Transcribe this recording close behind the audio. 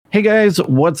Hey guys,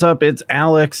 what's up? It's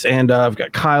Alex, and I've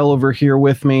got Kyle over here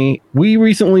with me. We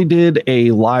recently did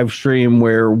a live stream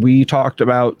where we talked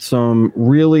about some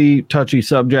really touchy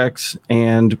subjects,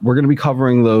 and we're going to be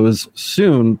covering those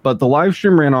soon. But the live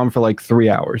stream ran on for like 3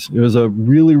 hours. It was a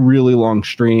really, really long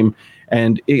stream,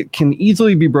 and it can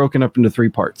easily be broken up into 3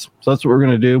 parts. So that's what we're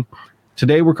going to do.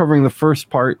 Today, we're covering the first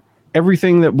part,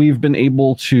 everything that we've been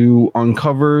able to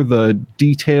uncover, the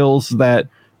details that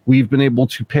we've been able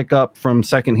to pick up from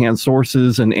secondhand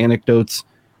sources and anecdotes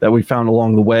that we found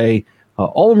along the way,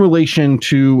 all in relation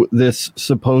to this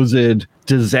supposed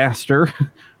disaster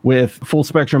with Full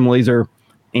Spectrum Laser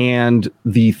and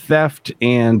the theft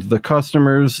and the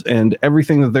customers and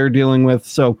everything that they're dealing with.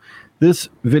 So this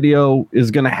video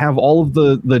is going to have all of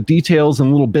the details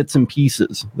and little bits and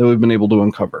pieces that we've been able to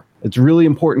uncover. It's really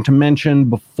important to mention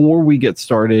before we get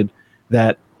started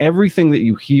that everything that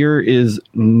you hear is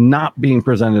not being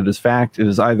presented as fact. It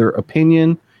is either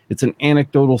opinion, it's an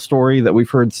anecdotal story that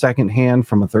we've heard secondhand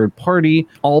from a third party,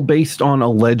 all based on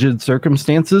alleged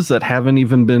circumstances that haven't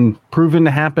even been proven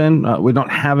to happen. We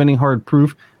don't have any hard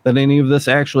proof that any of this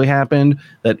actually happened,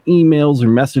 that emails or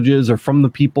messages are from the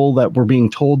people that we're being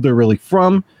told they're really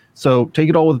from. So take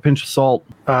it all with a pinch of salt.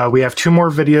 We have 2 more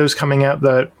videos coming out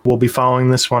that will be following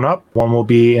this one up. One will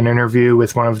be an interview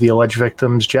with one of the alleged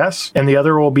victims, Jess, and the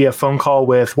other will be a phone call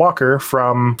with Walker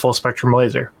from Full Spectrum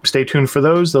Laser. Stay tuned for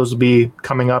those. Those will be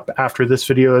coming up after this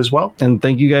video as well. And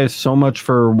thank you guys so much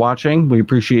for watching. We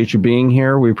appreciate you being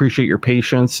here. We appreciate your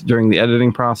patience during the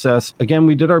editing process. Again,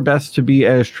 we did our best to be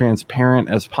as transparent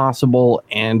as possible.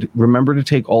 And remember to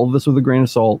take all of this with a grain of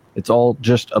salt. It's all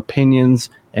just opinions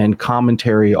and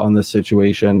commentary on this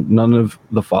situation. None of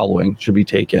the following should be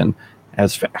taken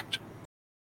as fact.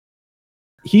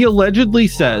 He allegedly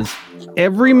says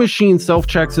every machine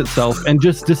self-checks itself and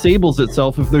just disables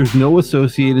itself if there's no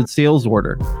associated sales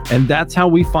order. And that's how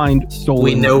we find stolen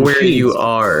We know machines. where you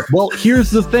are. Well, here's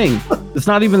the thing. It's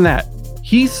not even that.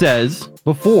 He says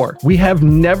before, we have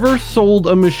never sold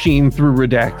a machine through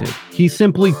Redacted. He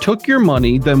simply took your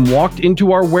money, then walked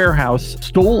into our warehouse,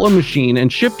 stole a machine,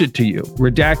 and shipped it to you.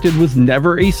 Redacted was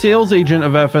never a sales agent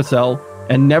of FSL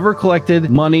and never collected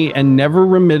money and never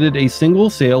remitted a single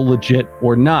sale, legit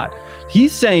or not.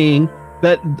 He's saying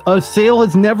that a sale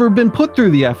has never been put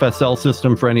through the FSL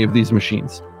system for any of these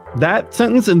machines. That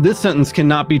sentence and this sentence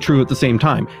cannot be true at the same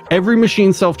time. Every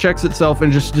machine self-checks itself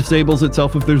and just disables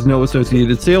itself if there's no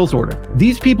associated sales order.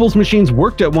 These people's machines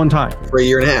worked at one time. For a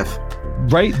year and a half.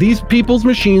 Right? These people's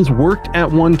machines worked at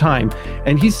one time.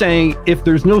 And he's saying if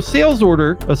there's no sales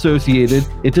order associated,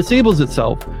 it disables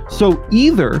itself. So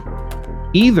either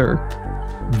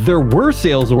there were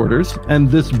sales orders and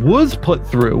this was put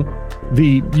through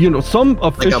the, some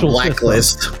official like a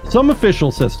blacklist. Some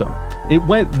official system.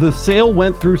 The sale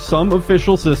went through some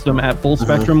official system at Full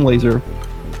Spectrum Laser,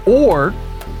 or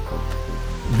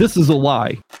this is a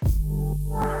lie.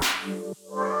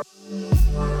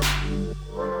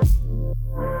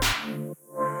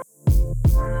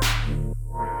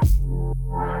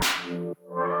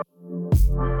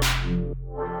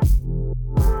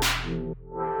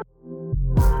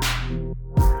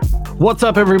 What's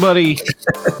up, everybody?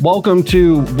 Welcome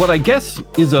to what I guess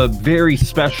is a very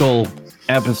special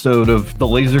episode of the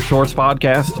Laser Source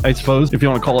podcast, I suppose, if you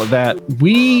want to call it that.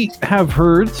 We have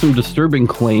heard some disturbing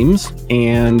claims,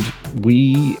 and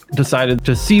we decided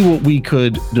to see what we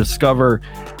could discover.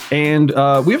 And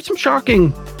we have some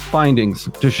shocking findings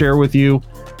to share with you.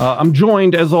 I'm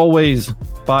joined, as always,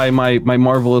 by my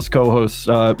marvelous co-host,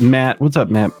 Matt. What's up,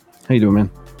 Matt? How you doing,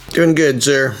 man? Doing good,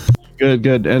 sir.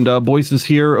 Good. And Boyce is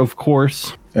here, of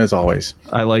course. As always.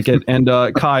 I like it. And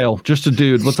Kyle, just a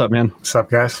dude. What's up, man? What's up,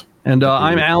 guys? And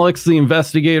I'm Alex, the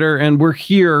investigator, and we're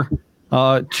here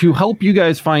to help you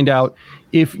guys find out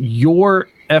if your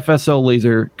FSL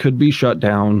laser could be shut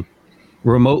down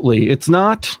remotely. It's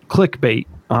not clickbait.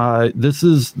 This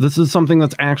is something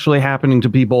that's actually happening to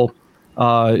people,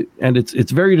 and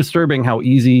it's very disturbing how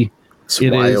easy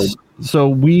it is. So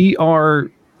we are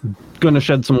going to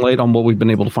shed some light on what we've been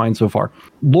able to find so far.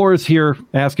 Laura's here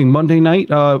asking Monday night.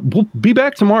 We'll be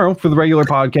back tomorrow for the regular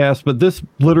podcast, but this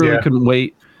literally couldn't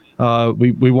wait.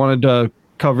 We wanted to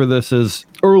cover this as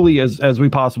early as we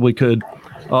possibly could.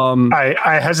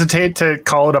 I hesitate to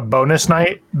call it a bonus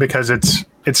night because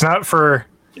it's not for,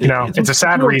 it's a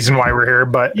sad reason why we're here,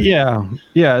 but yeah,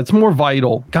 it's more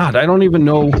vital. God, I don't even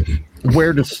know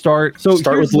where to start. So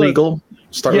start with legal.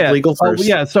 Start with legal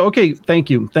first. So, okay. Thank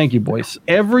you, Boyce.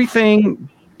 Everything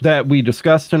that we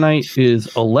discussed tonight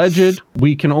is alleged.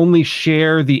 We can only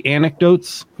share the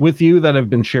anecdotes with you that have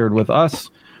been shared with us.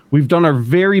 We've done our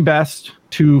very best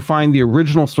to find the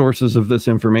original sources of this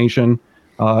information.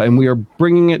 and we are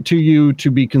bringing it to you to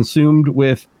be consumed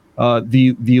with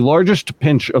the largest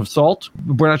pinch of salt.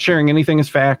 We're not sharing anything as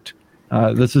fact.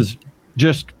 This is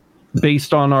just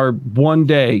based on our 1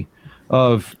 day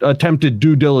of attempted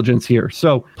due diligence here.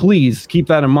 So please keep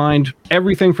that in mind.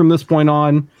 Everything from this point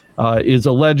on is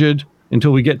alleged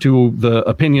until we get to the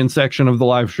opinion section of the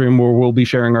live stream where we'll be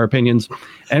sharing our opinions.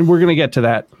 And we're going to get to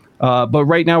that. But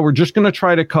right now, we're just going to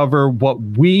try to cover what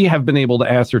we have been able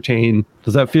to ascertain.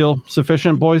 Does that feel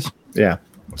sufficient, boys? Yeah.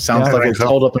 Sounds like it's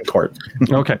held up in court.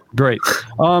 Okay, great.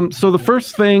 So the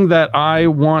first thing that I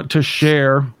want to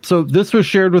share, so this was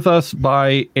shared with us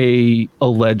by a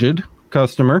alleged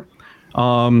customer,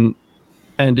 and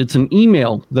it's an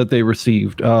email that they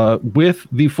received with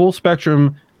the Full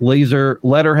Spectrum laser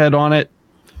letterhead on it.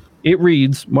 It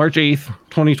reads, March 8th,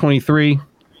 2023.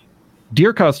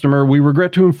 Dear customer, we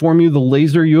regret to inform you the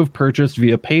laser you have purchased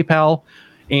via PayPal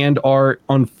and our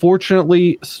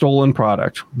unfortunately stolen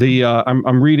product.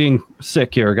 I'm reading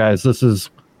sick here, guys. This is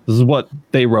what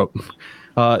they wrote.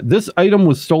 This item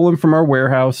was stolen from our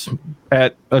warehouse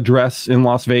at address in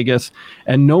Las Vegas,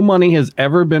 and no money has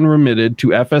ever been remitted to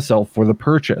FSL for the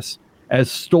purchase.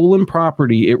 As stolen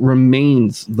property, it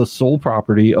remains the sole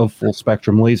property of Full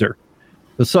Spectrum Laser.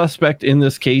 The suspect in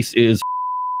this case is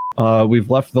we've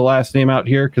left the last name out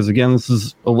here because, again, this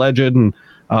is alleged, and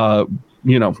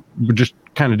we're just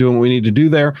kind of doing what we need to do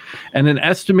there. And an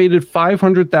estimated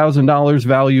 $500,000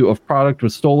 value of product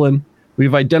was stolen.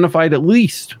 We've identified at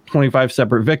least 25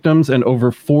 separate victims and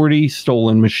over 40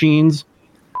 stolen machines.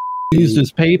 Used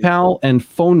his PayPal and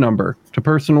phone number to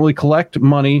personally collect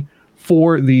money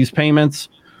for these payments.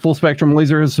 Full Spectrum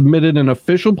Laser has submitted an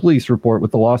official police report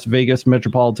with the Las Vegas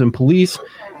Metropolitan Police,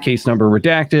 case number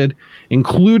redacted,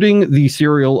 including the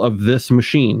serial of this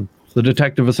machine. The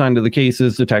detective assigned to the case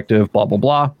is Detective blah, blah,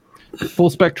 blah. Full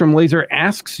Spectrum Laser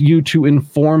asks you to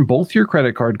inform both your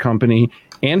credit card company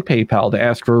and PayPal to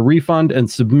ask for a refund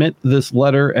and submit this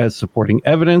letter as supporting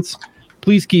evidence.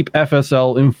 Please keep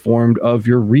FSL informed of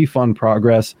your refund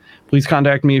progress. Please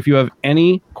contact me if you have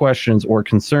any questions or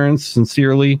concerns.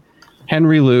 Sincerely,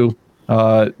 Henry Liu,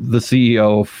 the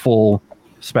CEO of Full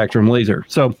Spectrum Laser.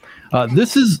 So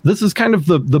this is kind of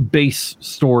the base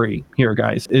story here,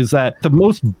 guys, is that the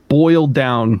most boiled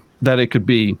down that it could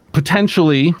be.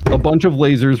 Potentially, a bunch of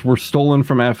lasers were stolen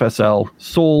from FSL,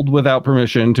 sold without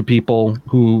permission to people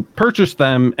who purchased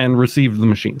them and received the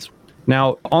machines.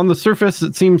 Now, on the surface,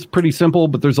 it seems pretty simple,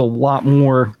 but there's a lot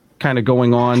more kind of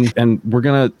going on, and we're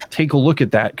going to take a look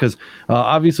at that because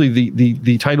obviously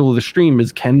the title of the stream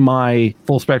is, can my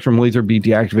Full Spectrum Laser be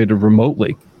deactivated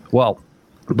remotely? Well,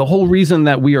 the whole reason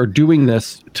that we are doing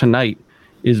this tonight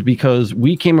is because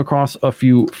we came across a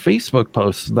few Facebook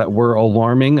posts that were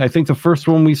alarming. I think the first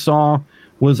one we saw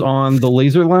was on the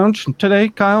Laser Lounge today,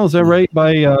 Kyle, is that right?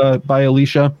 By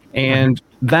Alicia. And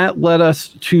that led us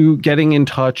to getting in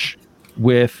touch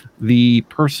with the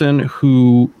person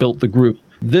who built the group.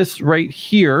 This right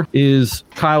here is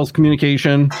Kyle's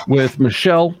communication with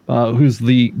Michelle, who's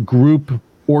the group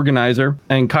organizer.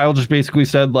 And Kyle just basically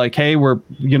said, like, hey, we're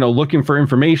looking for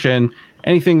information.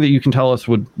 Anything that you can tell us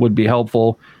would be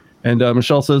helpful. And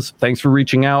Michelle says, thanks for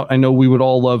reaching out. I know we would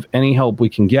all love any help we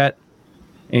can get.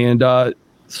 And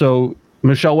so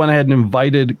Michelle went ahead and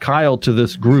invited Kyle to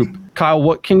this group. Kyle,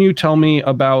 what can you tell me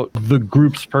about the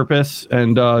group's purpose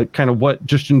and kind of what,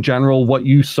 just in general, what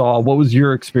you saw? What was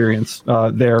your experience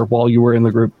there while you were in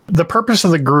the group? The purpose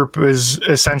of the group is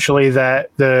essentially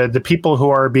that the people who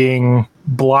are being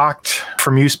blocked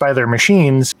from use by their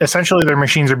machines, essentially their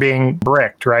machines are being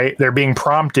bricked, right? They're being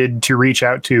prompted to reach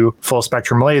out to Full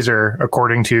Spectrum Laser,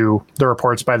 according to the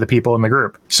reports by the people in the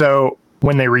group. So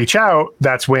when they reach out,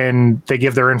 that's when they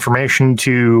give their information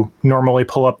to normally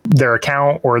pull up their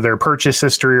account or their purchase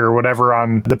history or whatever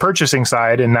on the purchasing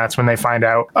side. And that's when they find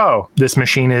out, oh, this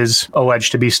machine is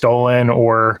alleged to be stolen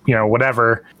or,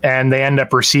 whatever. And they end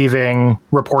up receiving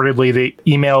reportedly the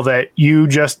email that you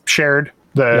just shared,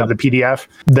 the PDF.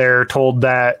 They're told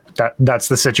that's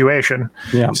the situation.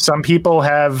 Yeah. Some people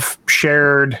have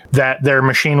shared that their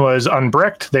machine was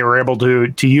unbricked. They were able to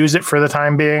use it for the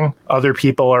time being. Other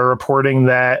people are reporting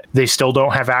that they still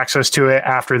don't have access to it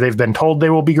after they've been told they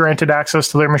will be granted access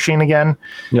to their machine again.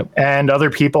 Yep. And other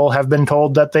people have been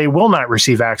told that they will not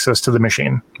receive access to the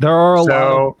machine. There are a lot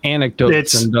of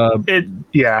anecdotes.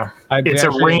 It's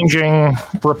a ranging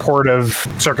report of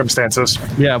circumstances.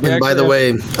 Yeah. And by the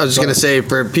way, I was just going to say,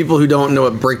 for people who don't know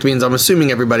what bricked means, I'm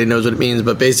assuming everybody knows what it means,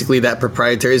 but basically that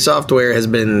proprietary software has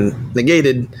been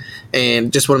negated,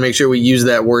 and just want to make sure we use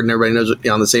that word and everybody knows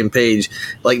on the same page.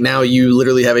 Like, now you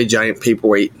literally have a giant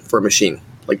paperweight for a machine.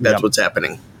 Like, that's what's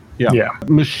happening. Yeah.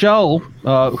 Michelle,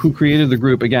 who created the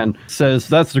group, again, says,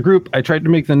 that's the group. I tried to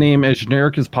make the name as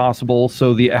generic as possible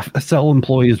so the FSL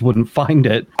employees wouldn't find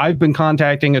it. I've been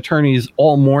contacting attorneys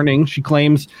all morning, she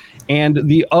claims, and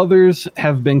the others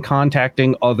have been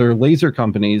contacting other laser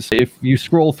companies. If you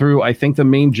scroll through, I think the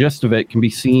main gist of it can be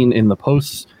seen in the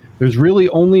posts. There's really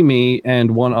only me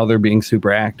and one other being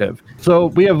super active. So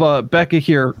we have Becca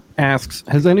here asks,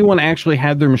 has anyone actually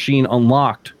had their machine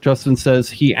unlocked? Justin says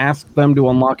he asked them to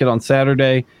unlock it on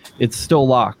Saturday. It's still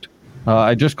locked.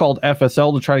 I just called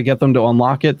FSL to try to get them to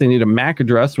unlock it. They need a MAC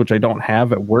address, which I don't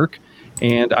have at work.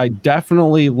 And I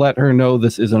definitely let her know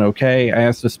this isn't okay. I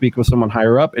asked to speak with someone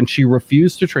higher up, and she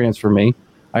refused to transfer me.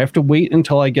 I have to wait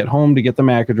until I get home to get the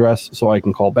MAC address so I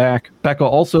can call back. Becca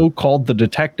also called the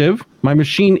detective. My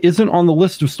machine isn't on the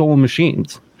list of stolen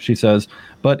machines, she says,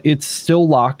 but it's still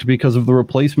locked because of the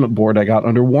replacement board I got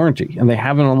under warranty, and they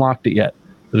haven't unlocked it yet.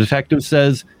 The detective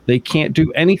says they can't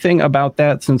do anything about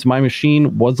that since my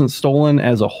machine wasn't stolen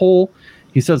as a whole.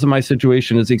 He says that my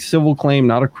situation is a civil claim,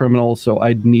 not a criminal, so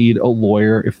I'd need a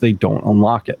lawyer if they don't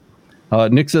unlock it.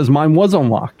 Nick says mine was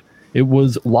unlocked. It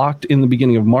was locked in the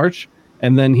beginning of March,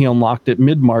 and then he unlocked it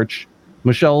mid-March.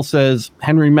 Michelle says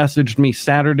Henry messaged me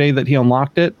Saturday that he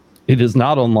unlocked it. It is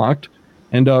not unlocked.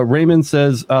 And Raymond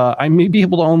says, I may be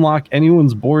able to unlock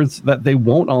anyone's boards that they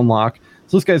won't unlock.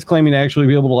 So this guy's claiming to actually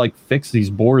be able to like fix these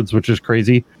boards, which is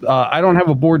crazy. I don't have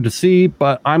a board to see,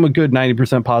 but I'm a good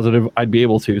 90% positive I'd be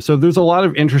able to. So there's a lot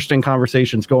of interesting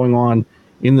conversations going on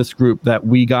in this group that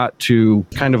we got to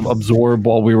kind of absorb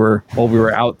while we were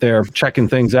out there checking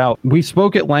things out. We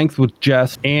spoke at length with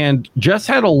Jess, and Jess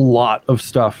had a lot of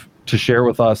stuff to share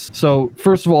with us. So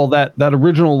first of all, that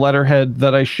original letterhead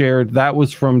that I shared, that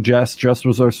was from Jess. Jess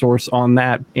was our source on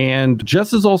that. And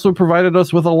Jess has also provided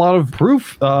us with a lot of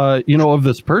proof, of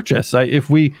this purchase. If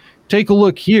we take a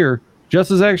look here, Jess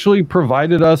has actually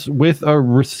provided us with a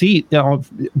receipt,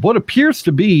 what appears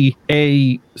to be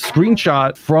a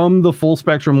screenshot from the Full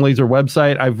Spectrum Laser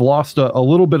website. I've lost a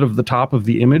little bit of the top of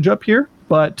the image up here,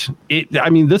 but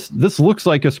this looks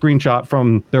like a screenshot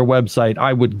from their website,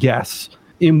 I would guess,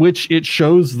 in which it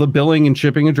shows the billing and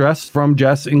shipping address from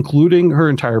Jess, including her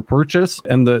entire purchase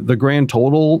and the grand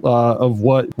total of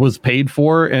what was paid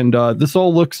for. And this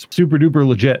all looks super duper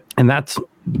legit. And that's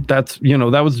that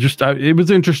was just it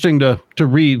was interesting to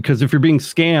read, because if you're being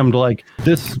scammed, like,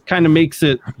 this kind of makes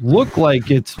it look like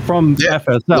it's from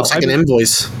FSL. Looks like an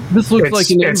invoice. This looks like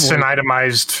an invoice. It's an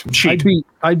itemized sheet.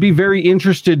 I'd be very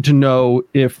interested to know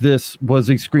if this was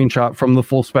a screenshot from the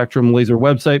Full Spectrum Laser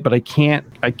website, but I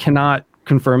cannot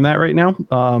confirm that right now,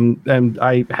 and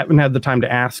I haven't had the time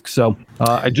to ask, so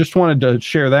I just wanted to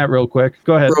share that real quick.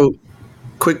 Go ahead. Bro,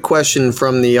 quick question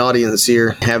from the audience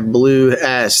here. Have Blue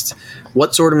asked,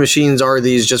 what sort of machines are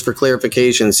these, just for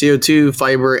clarification? CO2,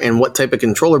 fiber, and what type of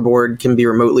controller board can be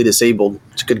remotely disabled?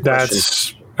 It's a good question.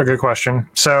 That's a good question.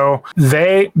 So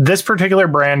this particular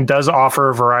brand does offer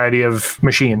a variety of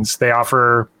machines. They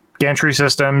offer gantry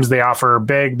systems, they offer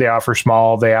big, they offer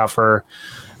small, they offer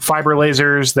fiber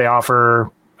lasers, they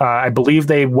offer I believe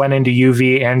they went into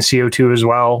UV and CO2 as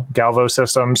well, Galvo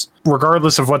systems.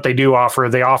 Regardless of what they do offer,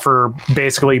 they offer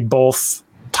basically both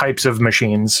types of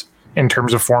machines in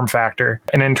terms of form factor.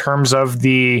 And in terms of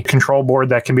the control board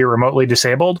that can be remotely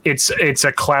disabled, it's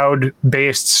a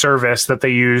cloud-based service that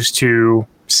they use to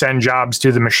send jobs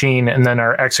to the machine and then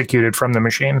are executed from the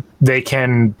machine. They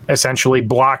can essentially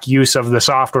block use of the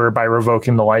software by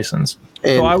revoking the license.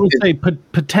 So I would say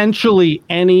potentially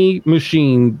any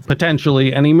machine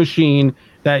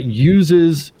that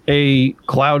uses a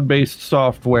cloud-based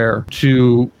software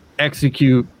to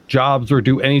execute jobs or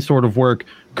do any sort of work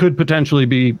could potentially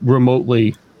be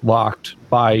remotely locked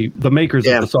by the makers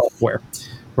of the software.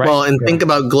 Right? Well, and think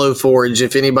about Glowforge.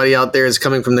 If anybody out there is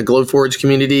coming from the Glowforge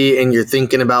community and you're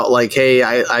thinking about like, hey,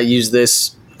 I use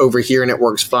this over here and it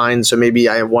works fine, so maybe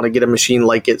I want to get a machine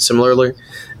like it similarly,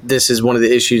 this is one of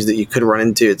the issues that you could run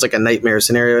into. It's like a nightmare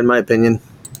scenario, in my opinion.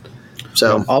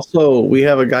 So also, we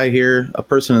have a guy here, a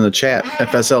person in the chat,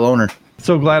 FSL owner.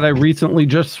 So glad I recently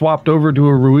just swapped over to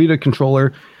a Ruida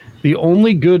controller. The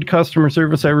only good customer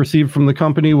service I received from the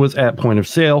company was at point of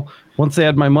sale. Once they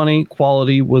had my money,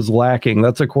 quality was lacking.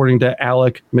 That's according to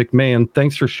Alec McMahon.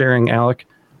 Thanks for sharing, Alec.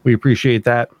 We appreciate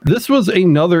that. This was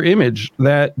another image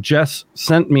that Jess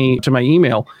sent me to my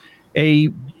email.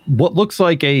 What looks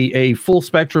like a Full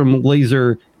Spectrum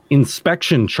Laser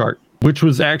inspection chart, which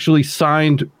was actually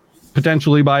signed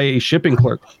potentially by a shipping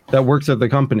clerk that works at the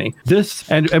company. This,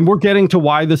 and we're getting to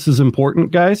why this is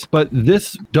important, guys, but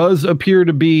this does appear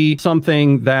to be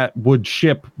something that would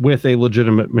ship with a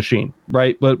legitimate machine,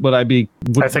 right? But I think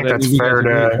that's fair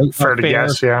to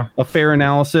guess, yeah. A fair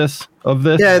analysis. of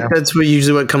this. Yeah, that's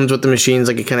usually what comes with the machines.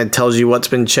 Like it kind of tells you what's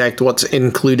been checked, what's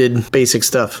included, basic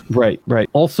stuff. Right.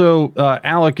 Also,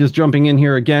 Alec is jumping in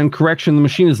here again. Correction, the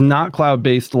machine is not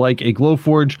cloud-based like a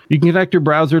Glowforge. You can connect your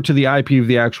browser to the IP of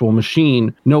the actual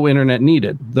machine. No internet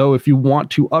needed. Though if you want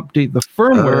to update the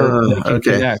firmware, they can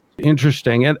connect.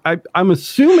 Interesting. And I'm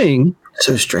assuming...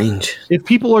 So strange. If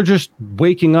people are just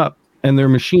waking up and their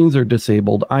machines are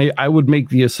disabled, I would make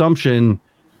the assumption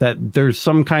that there's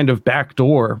some kind of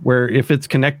backdoor where if it's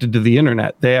connected to the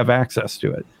internet, they have access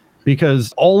to it.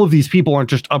 Because all of these people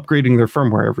aren't just upgrading their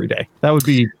firmware every day. That would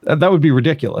be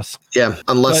ridiculous. Yeah,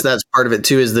 unless that's part of it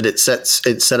too, is that it's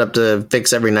set up to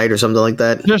fix every night or something like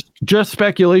that. Just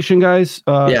speculation, guys.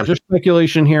 Just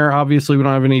speculation here. Obviously, we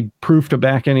don't have any proof to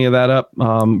back any of that up.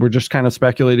 We're just kind of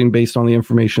speculating based on the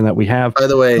information that we have. By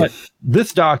the way, but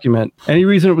this document, any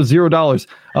reason it was $0?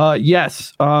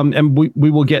 Yes, and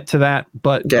we will get to that.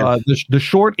 But the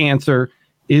short answer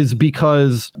is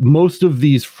because most of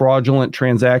these fraudulent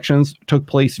transactions took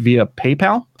place via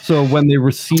PayPal. So when they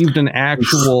received an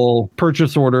actual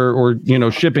purchase order or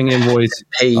shipping invoice,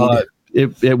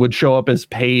 it would show up as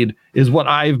paid, is what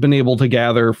I've been able to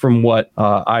gather from what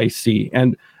I see.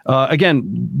 And again,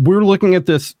 we're looking at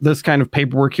this kind of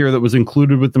paperwork here that was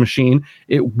included with the machine.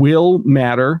 It will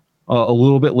matter a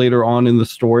little bit later on in the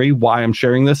story why I'm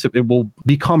sharing this. It will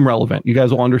become relevant. You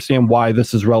guys will understand why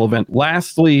this is relevant.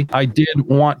 Lastly, I did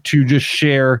want to just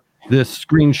share this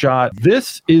screenshot.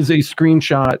 This is a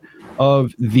screenshot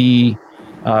of the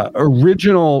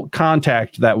original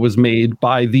contact that was made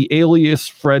by the alias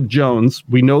Fred Jones.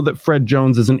 We know that Fred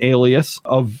Jones is an alias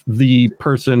of the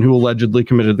person who allegedly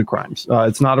committed the crimes.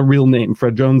 It's not a real name.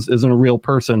 Fred Jones isn't a real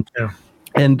person. Yeah.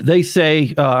 And they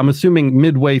say, I'm assuming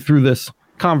midway through this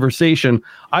conversation,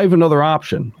 I have another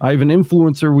option. I have an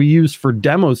influencer we use for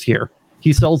demos here.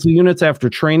 He sells the units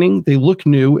after training. They look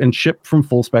new and shipped from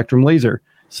Full Spectrum Laser.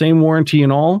 Same warranty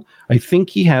and all. I think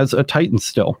he has a Titan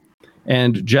still.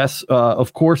 And Jess,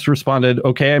 of course, responded,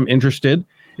 okay, I'm interested.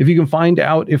 If you can find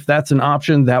out if that's an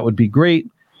option, that would be great.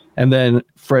 And then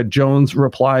Fred Jones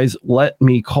replies, let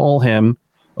me call him.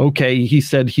 Okay, he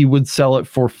said he would sell it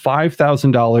for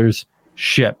 $5,000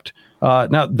 shipped.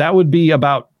 Now, that would be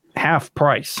about half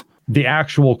price, the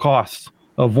actual cost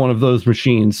of one of those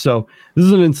machines. So this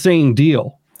is an insane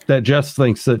deal that Jess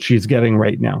thinks that she's getting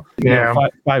right now. Yeah,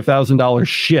 $5,000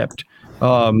 shipped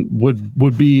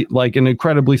would be like an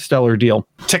incredibly stellar deal.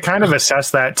 To kind of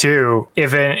assess that too,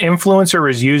 if an influencer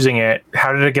was using it,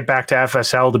 how did it get back to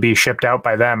FSL to be shipped out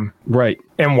by them? Right.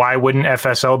 And why wouldn't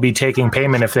FSL be taking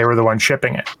payment if they were the one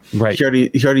shipping it? Right.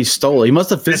 He already stole it. He must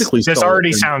have physically stolen it. This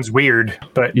already sounds weird,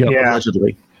 but yeah.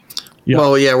 Allegedly. Yeah.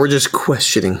 Well, yeah, we're just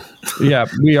questioning. Yeah,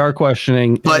 we are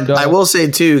questioning. But I will say,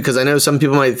 too, because I know some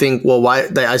people might think, well, why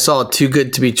I saw too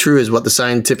good to be true is what the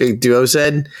scientific duo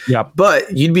said. Yeah.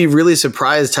 But you'd be really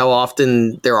surprised how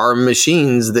often there are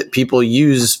machines that people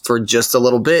use for just a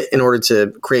little bit in order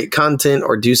to create content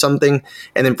or do something.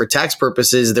 And then for tax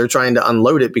purposes, they're trying to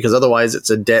unload it because otherwise it's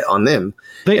a debt on them.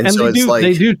 They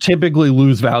do typically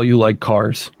lose value like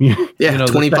cars. Yeah,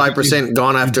 25%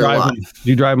 gone after a lot.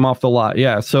 You drive them off the lot.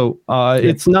 Yeah. So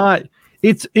it's not...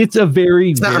 It's a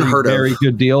very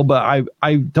good deal, but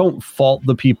I don't fault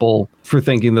the people for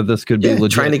thinking that this could be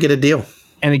legit. Trying to get a deal.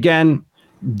 And again,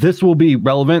 this will be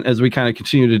relevant as we kind of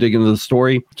continue to dig into the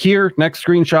story. Here, next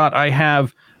screenshot, I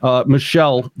have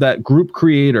Michelle, that group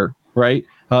creator, right?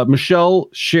 Michelle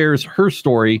shares her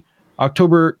story.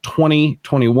 October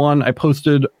 2021, I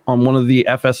posted on one of the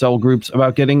FSL groups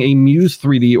about getting a Muse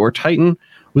 3D or Titan.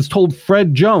 Was told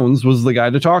Fred Jones was the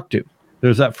guy to talk to.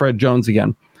 There's that Fred Jones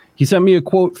again. He sent me a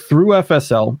quote through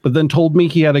FSL, but then told me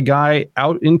he had a guy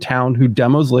out in town who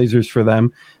demos lasers for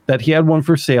them, that he had one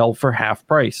for sale for half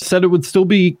price. Said it would still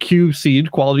be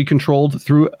QC'd, quality controlled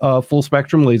through Full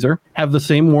Spectrum Laser, have the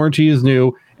same warranty as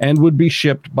new, and would be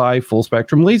shipped by Full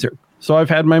Spectrum Laser. So I've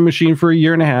had my machine for a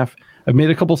year and a half. I've made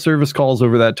a couple service calls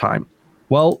over that time.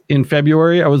 Well, in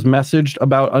February, I was messaged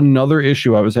about another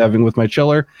issue I was having with my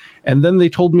chiller, and then they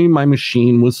told me my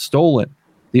machine was stolen.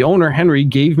 The owner, Henry,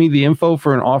 gave me the info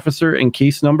for an officer and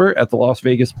case number at the Las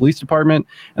Vegas Police Department,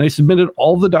 and I submitted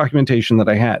all the documentation that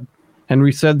I had.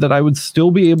 Henry said that I would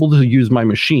still be able to use my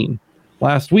machine.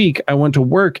 Last week, I went to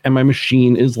work and my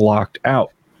machine is locked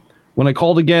out. When I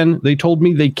called again, they told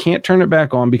me they can't turn it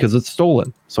back on because it's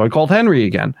stolen. So I called Henry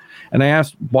again, and I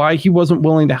asked why he wasn't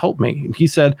willing to help me. And he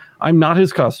said, I'm not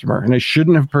his customer, and I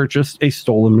shouldn't have purchased a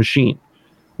stolen machine.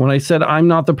 When I said I'm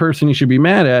not the person he should be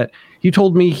mad at, he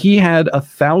told me he had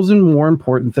 1,000 more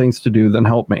important things to do than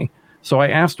help me. So I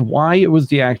asked why it was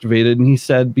deactivated, and he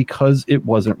said because it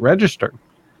wasn't registered.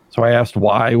 So I asked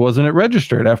why wasn't it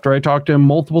registered after I talked to him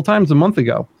multiple times a month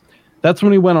ago. That's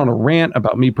when he went on a rant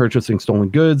about me purchasing stolen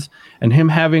goods and him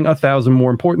having 1,000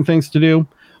 more important things to do.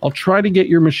 I'll try to get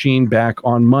your machine back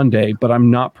on Monday, but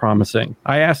I'm not promising.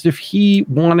 I asked if he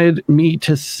wanted me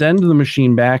to send the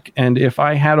machine back and if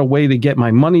I had a way to get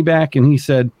my money back, and he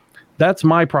said, that's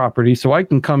my property, so I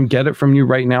can come get it from you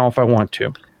right now if I want to.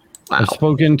 Wow. I've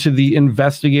spoken to the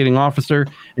investigating officer,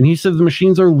 and he said the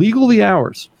machines are legally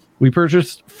ours. We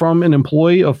purchased from an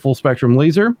employee of Full Spectrum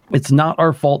Laser. It's not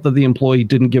our fault that the employee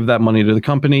didn't give that money to the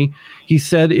company. He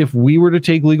said if we were to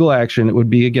take legal action, it would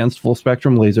be against Full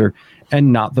Spectrum Laser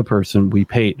and not the person we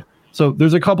paid. So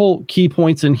there's a couple key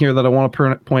points in here that I want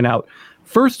to point out.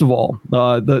 First of all,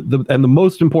 the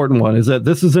most important one is that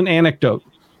this is an anecdote,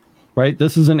 right?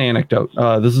 This is an anecdote.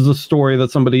 This is a story that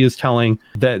somebody is telling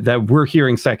that we're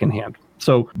hearing secondhand.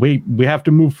 So we have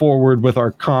to move forward with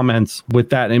our comments with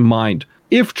that in mind.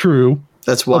 If true,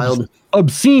 that's wild.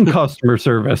 Obscene customer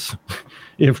service,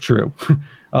 if true.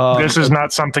 This is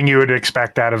not something you would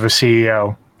expect out of a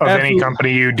CEO of any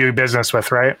company you do business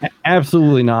with, right?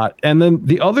 Absolutely not. And then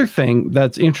the other thing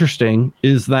that's interesting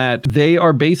is that they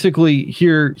are basically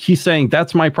here. He's saying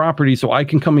that's my property, so I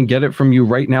can come and get it from you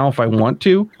right now if I want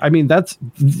to. I mean, it's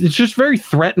just very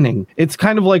threatening. It's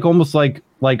kind of like almost like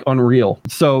unreal.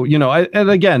 So, and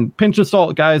again, pinch of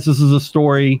salt, guys. This is a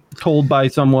story told by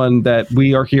someone that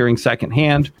we are hearing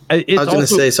secondhand. I was going to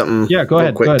say something. Yeah, go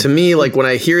ahead. To me, like when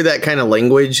I hear that kind of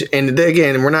language, and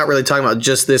again, we're not really talking about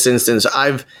just this instance.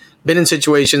 I've been in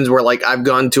situations where like I've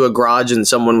gone to a garage and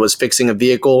someone was fixing a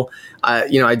vehicle.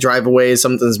 I drive away,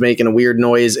 something's making a weird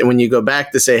noise. And when you go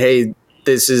back to say, hey,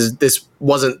 this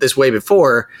wasn't this way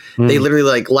before, they literally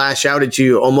like lash out at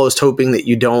you, almost hoping that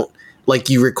you don't, like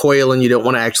you recoil and you don't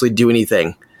want to actually do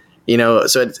anything,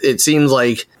 so it seems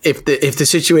like if the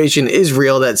situation is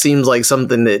real, that seems like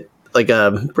something that like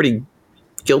a pretty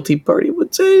guilty party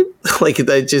would say. Like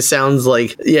that just sounds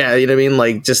like, yeah, you know what I mean?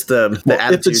 Like just the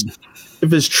attitude.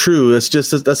 If it's true,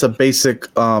 that's a basic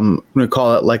I'm gonna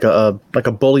call it like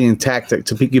a bullying tactic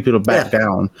to get people back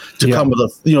down, to come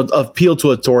with appeal to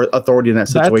authority in that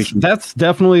situation. That's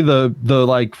definitely the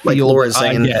like feel Laura's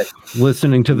I saying. get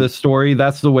listening to this story.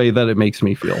 That's the way that it makes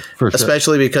me feel, for sure.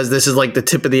 Especially because this is like the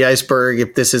tip of the iceberg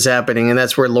if this is happening, and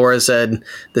that's where Laura said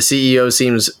the CEO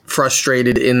seems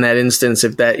frustrated in that instance,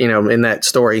 if that in that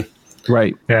story.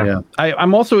 Right. Yeah.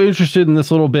 I'm also interested in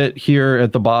this little bit here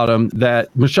at the bottom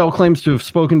that Michelle claims to have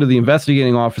spoken to the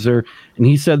investigating officer, and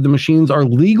he said the machines are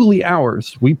legally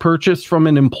ours. We purchased from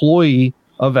an employee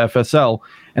of FSL,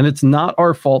 and it's not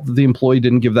our fault that the employee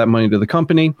didn't give that money to the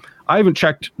company. I haven't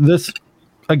checked this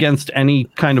against any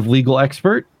kind of legal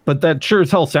expert, but that sure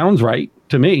as hell sounds right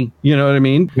to me. You know what I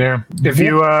mean? Yeah. If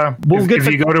you if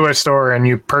you go to a store and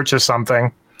you purchase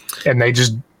something and they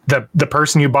just the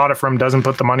person you bought it from doesn't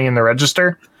put the money in the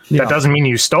register, that doesn't mean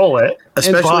you stole it.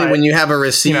 Especially when you have a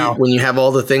receipt, when you have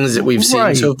all the things that we've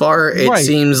seen so far, it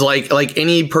seems like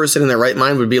any person in their right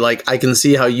mind would be like, I can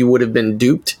see how you would have been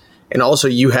duped. And also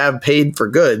you have paid for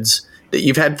goods that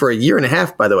you've had for a year and a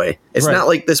half, by the way. It's not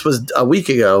like this was a week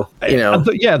ago,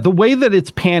 The way that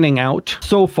it's panning out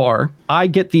so far, I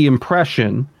get the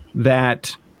impression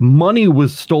that money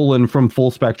was stolen from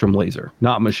Full Spectrum Laser,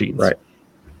 not machines. Right.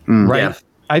 Right. Yeah.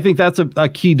 I think that's a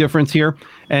key difference here.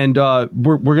 And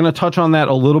we're going to touch on that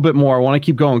a little bit more. I want to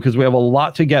keep going because we have a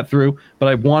lot to get through, but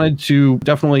I wanted to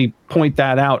definitely point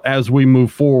that out as we move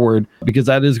forward, because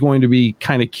that is going to be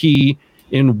kind of key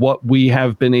in what we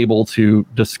have been able to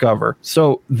discover.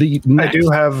 So I do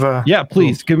have...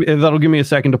 please. That'll give me a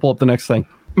second to pull up the next thing.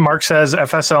 Mark says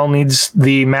FSL needs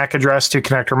the MAC address to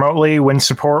connect remotely. When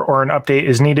support or an update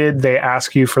is needed, they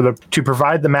ask you to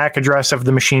provide the MAC address of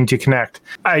the machine to connect.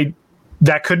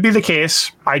 That could be the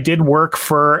case. I did work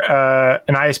for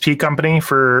an ISP company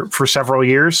for several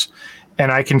years,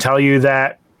 and I can tell you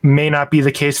that may not be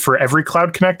the case for every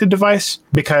cloud-connected device,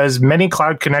 because many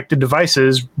cloud-connected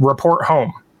devices report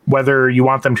home, whether you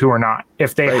want them to or not.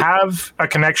 If they have a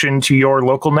connection to your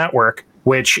local network,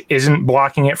 which isn't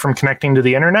blocking it from connecting to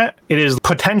the internet, it is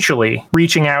potentially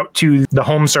reaching out to the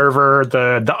home server,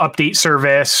 the update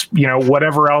service,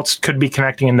 whatever else could be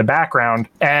connecting in the background.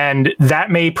 And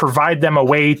that may provide them a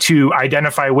way to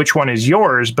identify which one is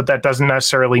yours, but that doesn't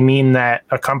necessarily mean that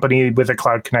a company with a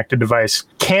cloud connected device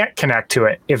can't connect to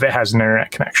it if it has an internet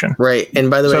connection. Right.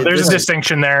 And by the way, so there's a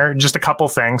distinction there, just a couple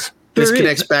things. This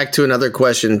connects back to another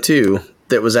question too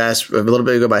that was asked a little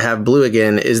bit ago by Have Blue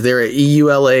again. Is there a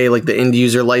EULA, like the end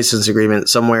user license agreement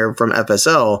somewhere from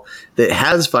FSL, that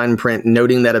has fine print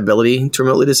noting that ability to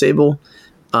remotely disable?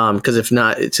 Because if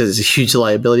not, it says a huge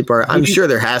liability part. I'm sure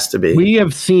there has to be. We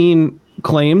have seen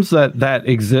claims that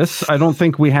exists. I don't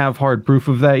think we have hard proof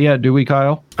of that yet, do we,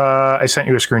 Kyle? I sent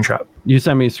you a screenshot. You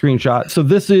sent me a screenshot. So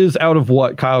this is out of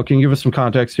what, Kyle? Can you give us some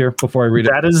context here before I read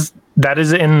it? That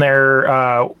is in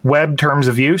their web terms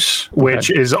of use, which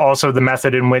is also the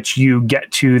method in which you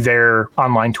get to their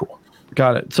online tool.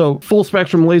 Got it. So Full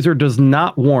Spectrum Laser does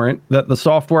not warrant that the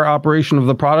software operation of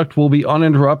the product will be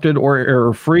uninterrupted or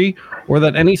error-free, or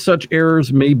that any such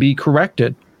errors may be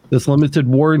corrected. This limited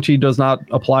warranty does not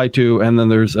apply to, and then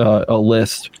there's a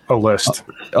list. A list.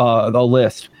 A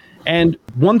list. And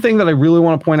one thing that I really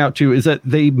want to point out too is that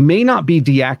they may not be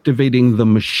deactivating the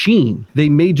machine. They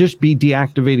may just be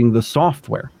deactivating the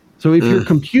software. So if your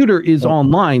computer is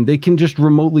online, they can just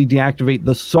remotely deactivate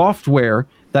the software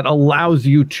that allows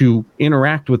you to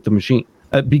interact with the machine.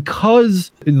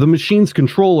 Because the machine's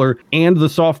controller and the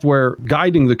software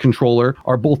guiding the controller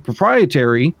are both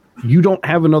proprietary, you don't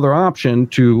have another option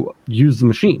to use the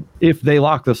machine if they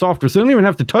lock the software. So they don't even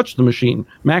have to touch the machine,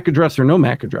 MAC address or no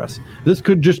MAC address. This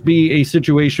could just be a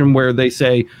situation where they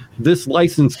say, this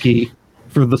license key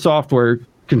for the software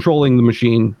controlling the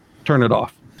machine, turn it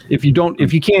off. If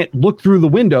you can't look through the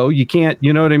window, you can't,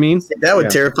 you know what I mean? That would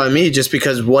terrify me, just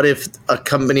because what if a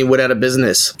company went out of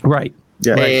business? Right.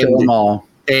 Yeah.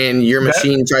 And your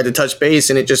machine tried to touch base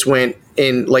and it just went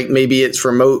in, like maybe its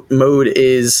remote mode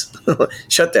is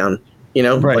shut down,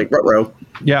 like Rutro.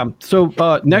 Yeah. So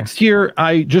next here,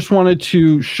 I just wanted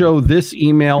to show this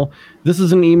email. This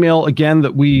is an email, again,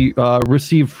 that we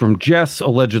received from Jess,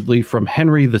 allegedly from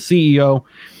Henry, the CEO.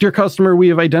 Dear customer, we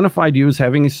have identified you as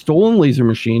having a stolen laser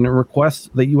machine and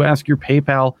request that you ask your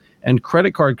PayPal and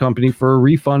credit card company for a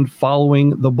refund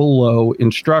following the below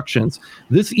instructions.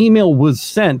 This email was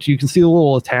sent. You can see the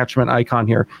little attachment icon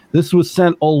here. This was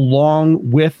sent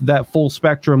along with that Full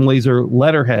Spectrum Laser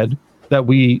letterhead that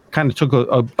we kind of took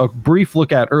a brief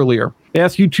look at earlier. They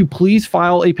ask you to please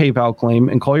file a PayPal claim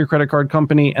and call your credit card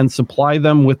company and supply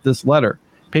them with this letter.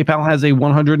 PayPal has a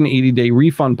 180-day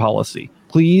refund policy.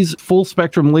 Please, Full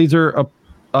Spectrum Laser,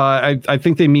 I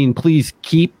think they mean please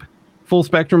keep Full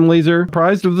Spectrum Laser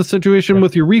apprised of the situation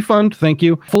with your refund. Thank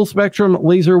you. Full Spectrum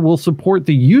Laser will support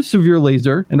the use of your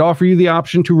laser and offer you the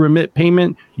option to remit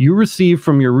payment you receive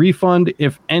from your refund,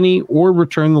 if any, or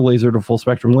return the laser to Full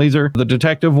Spectrum Laser. The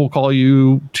detective will call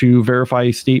you to verify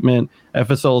a statement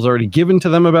FSL has already given to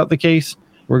them about the case.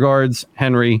 Regards,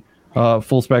 Henry,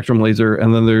 Full Spectrum Laser.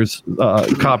 And then there's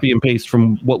copy and paste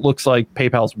from what looks like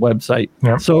PayPal's website.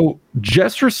 Yep. So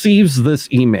Jess receives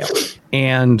this email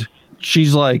and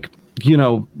she's like,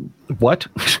 what?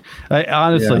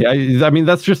 I mean,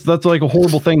 that's like a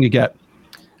horrible thing to get.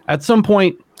 At some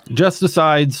point, Jess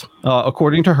decides,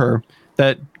 according to her,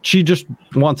 that she just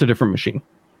wants a different machine.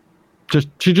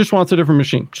 She just wants a different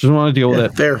machine. She doesn't want to deal with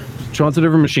it. Fair. She wants a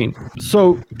different machine.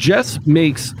 So Jess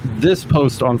makes this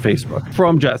post on Facebook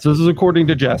from Jess. This is according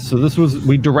to Jess. So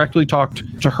we directly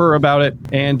talked to her about it,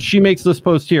 and she makes this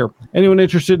post here. Anyone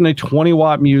interested in a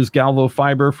 20-watt Muse Galvo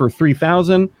fiber for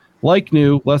 $3,000? Like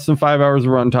new, less than 5 hours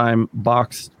of runtime,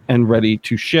 boxed and ready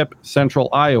to ship, Central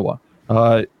Iowa.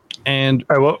 And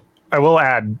I will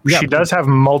add, she does have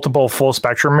multiple Full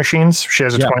Spectrum machines. She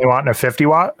has a 20 watt and a 50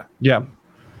 watt. Yeah.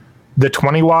 The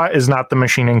 20 watt is not the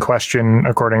machine in question,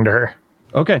 according to her.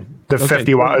 Okay. The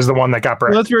 50 watt is the one that got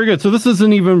bricked. Well, that's very good. So this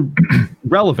isn't even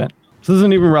relevant.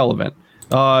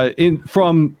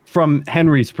 From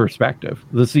Henry's perspective,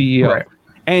 the CEO. Right.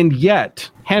 And yet,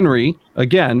 Henry,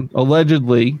 again,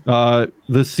 allegedly, the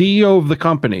CEO of the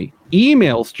company,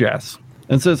 emails Jess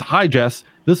and says, "Hi, Jess,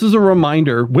 this is a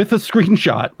reminder," with a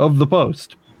screenshot of the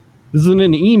post. This isn't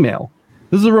an email.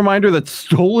 This is a reminder that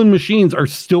stolen machines are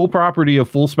still property of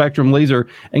Full Spectrum Laser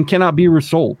and cannot be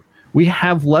resold. We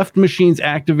have left machines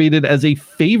activated as a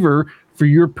favor for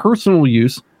your personal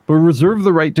use, but reserve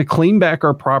the right to claim back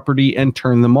our property and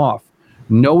turn them off.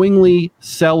 Knowingly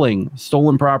selling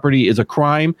stolen property is a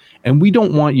crime, and we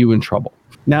don't want you in trouble.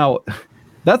 Now,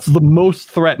 that's the most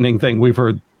threatening thing we've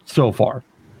heard so far.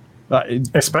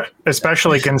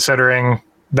 Especially considering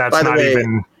that's not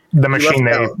even the machine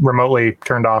they remotely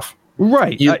turned off.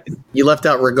 Right. You left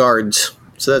out regards.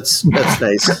 So that's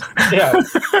nice. Yeah.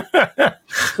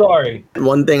 Sorry.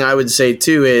 One thing I would say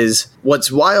too is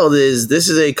what's wild is this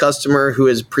is a customer who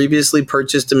has previously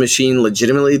purchased a machine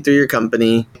legitimately through your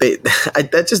company. That's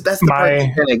the part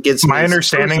that kind of gets my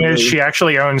understanding is she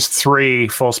actually owns 3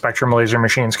 Full Spectrum Laser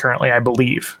machines currently, I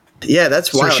believe. Yeah,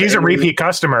 that's wild. So she's a repeat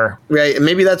customer. Right. And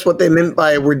maybe that's what they meant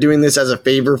by we're doing this as a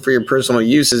favor for your personal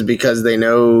use, is because they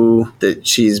know that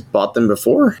she's bought them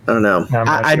before. I don't know.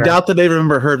 I doubt that they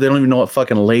remember her. They don't even know what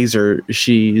fucking laser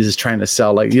she is trying to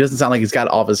sell. Like, he doesn't sound like he's got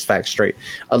all of his facts straight.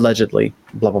 Allegedly,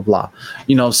 blah, blah,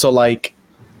 blah. So like,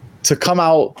 to come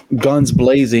out guns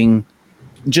blazing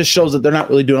just shows that they're not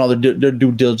really doing all their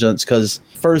due diligence. Because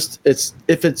first,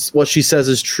 if it's what she says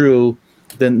is true,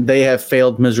 then they have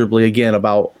failed miserably again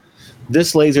about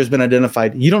this laser has been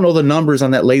identified. You don't know the numbers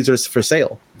on that lasers for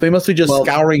sale. They must be just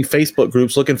scouring Facebook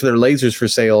groups looking for their lasers for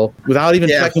sale without even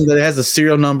checking that it has a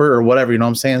serial number or whatever. You know what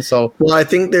I'm saying? So, well, I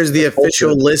think there's the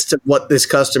official list of what this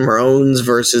customer owns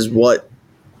versus what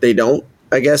they don't.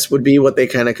 I guess would be what they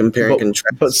kind of compare and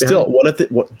contrast. But still, what if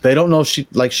they don't know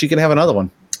if she can have another one?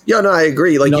 Yeah, no, I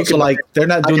agree. Like you can, they're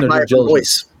not doing their due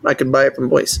diligence. I could buy it from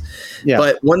Voice. Yeah.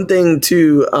 But one thing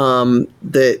too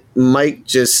that Mike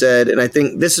just said, and I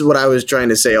think this is what I was trying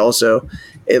to say also.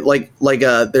 It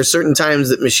there's certain times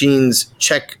that machines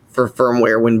check for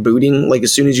firmware when booting. Like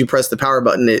as soon as you press the power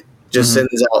button, it just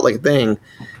sends out like a thing.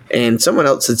 And someone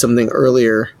else said something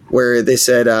earlier where they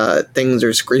said things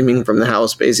are screaming from the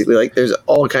house. Basically, like there's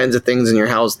all kinds of things in your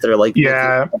house that are like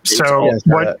So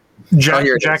what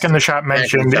Jack in the shop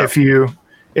mentioned, if you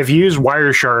use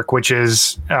Wireshark, which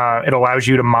is it allows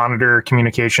you to monitor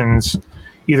communications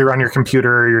either on your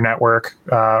computer or your network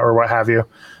or what have you.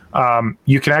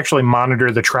 You can actually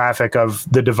monitor the traffic of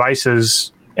the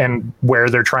devices and where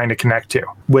they're trying to connect to.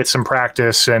 With some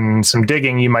practice and some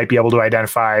digging, you might be able to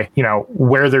identify,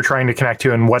 where they're trying to connect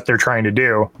to and what they're trying to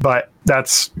do. But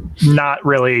that's not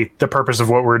really the purpose of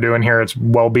what we're doing here. It's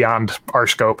well beyond our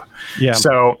scope. Yeah.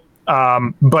 So,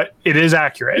 but it is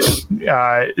accurate.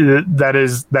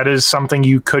 That is something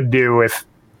you could do if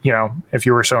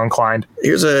you were so inclined.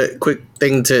 Here's a quick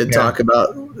thing to talk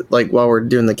about, like while we're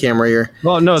doing the camera here.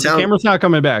 Well, no, the camera's not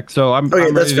coming back, so I'm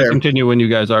ready to continue when you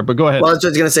guys are. But go ahead. Well, I was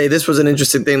just gonna say this was an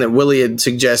interesting thing that Willie had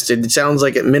suggested. It sounds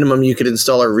like at minimum you could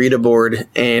install a Rita board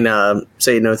and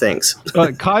say no thanks.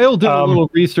 Kyle did a little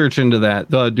research into that.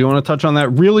 Do you want to touch on that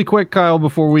really quick, Kyle,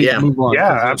 before we move on?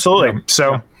 Yeah, absolutely.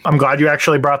 So. I'm glad you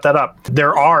actually brought that up.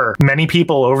 There are many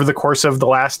people over the course of the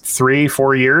last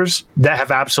 3-4 years that have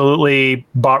absolutely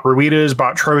bought Ruitas,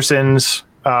 bought Trosins,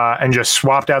 and just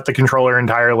swapped out the controller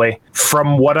entirely.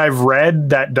 From what I've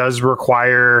read, that does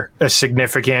require a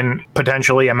significant,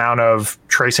 potentially, amount of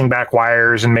tracing back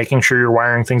wires and making sure you're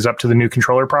wiring things up to the new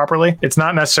controller properly. It's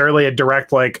not necessarily a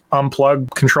direct,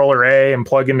 unplug controller A and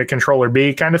plug into controller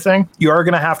B kind of thing. You are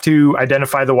going to have to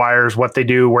identify the wires, what they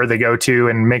do, where they go to,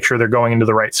 and make sure they're going into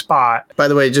the right spot. By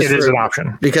the way, it is an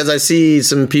option. Because I see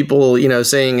some people,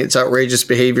 saying it's outrageous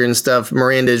behavior and stuff.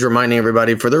 Miranda is reminding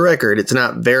everybody, for the record, it's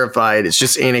not verified. It's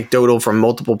just anecdotal from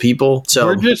multiple people. So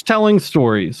we're just telling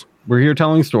stories. We're here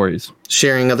telling stories,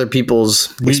 sharing other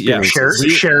people's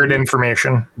experiences. Shared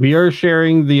information. We are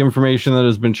sharing the information that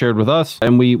has been shared with us,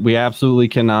 and we absolutely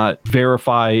cannot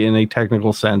verify in a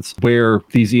technical sense where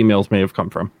these emails may have come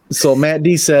from. So Matt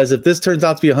D says, if this turns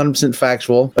out to be 100%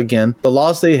 factual, again, the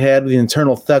loss they had with the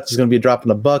internal theft is going to be a drop in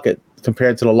the bucket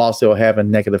compared to the loss they'll have in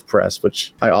negative press,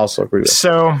 which I also agree with.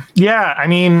 So, yeah, I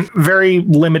mean, very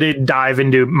limited dive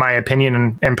into my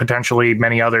opinion and potentially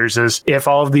many others is if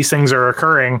all of these things are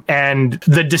occurring and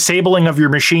the disabling of your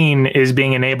machine is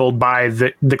being enabled by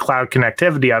the cloud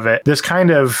connectivity of it, this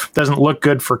kind of doesn't look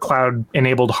good for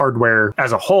cloud-enabled hardware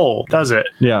as a whole, does it?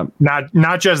 Yeah.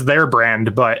 Not just their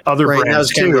brand, but other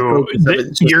brands too.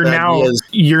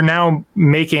 You're now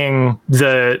making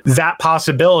that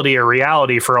possibility a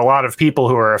reality for a lot of people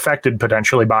who are affected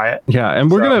potentially by it. Yeah,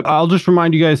 and I'll just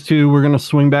remind you guys too, we're gonna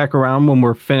swing back around when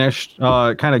we're finished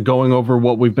kind of going over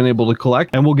what we've been able to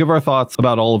collect, and we'll give our thoughts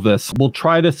about all of this. We'll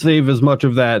try to save as much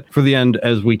of that for the end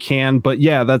as we can, but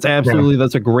yeah, that's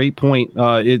a great point.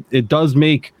 It does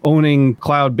make owning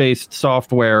cloud-based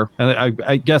software, and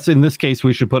I guess in this case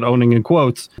we should put owning in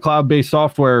quotes, cloud-based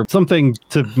software, something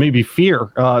to maybe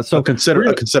fear. So a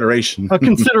consideration. A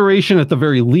consideration at the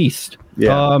very least.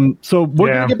 Yeah. So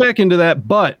we're going to get back into that,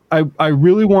 but I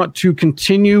really want to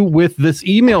continue with this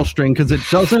email string because it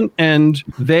doesn't end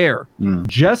there.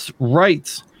 Jess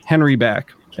writes Henry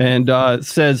back and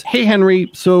says, "Hey, Henry,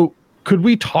 so could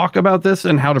we talk about this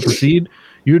and how to proceed?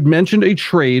 You had mentioned a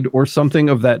trade or something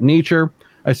of that nature.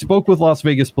 I spoke with Las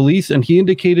Vegas police and he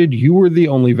indicated you were the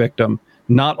only victim,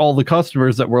 not all the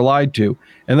customers that were lied to,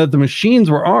 and that the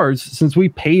machines were ours since we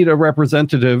paid a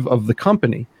representative of the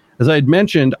company. As I had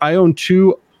mentioned, I own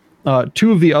two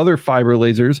of the other fiber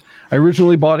lasers. I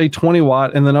originally bought a 20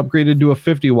 watt and then upgraded to a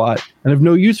 50 watt and have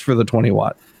no use for the 20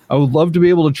 watt. I would love to be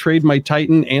able to trade my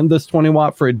Titan and this 20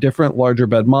 watt for a different larger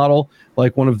bed model,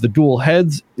 like one of the dual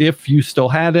heads, if you still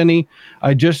had any.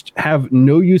 I just have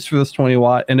no use for this 20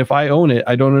 watt, and if I own it,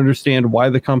 I don't understand why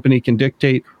the company can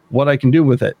dictate what I can do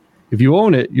with it. If you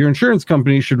own it, your insurance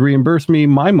company should reimburse me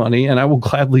my money, and I will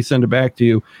gladly send it back to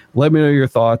you. Let me know your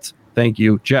thoughts. Thank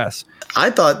you, Jess." I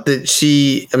thought that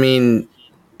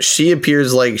she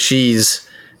appears like she's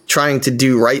trying to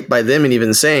do right by them and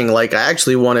even saying like, I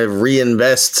actually want to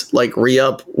reinvest, like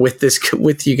re-up with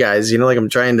you guys, like I'm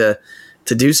trying to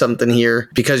do something here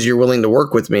because you're willing to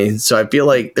work with me. So I feel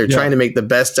like they're trying to make the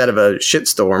best out of a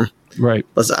shitstorm. Right.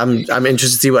 I'm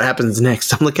interested to see what happens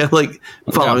next. I'm looking at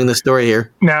following the story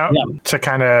here. Now, to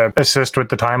kind of assist with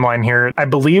the timeline here, I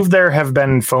believe there have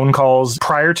been phone calls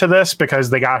prior to this because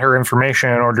they got her information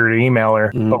in order to email her,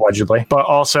 allegedly. But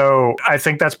also, I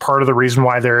think that's part of the reason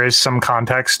why there is some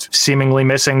context seemingly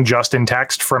missing just in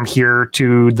text from here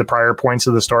to the prior points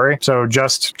of the story. So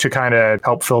just to kind of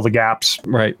help fill the gaps.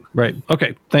 Right.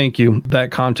 Okay. Thank you.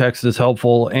 That context is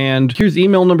helpful. And here's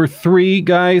email number 3,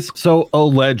 guys. So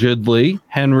allegedly,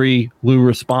 Henry Lou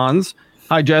responds,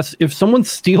 "Hi, Jess. If someone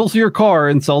steals your car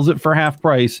and sells it for half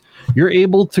price, you're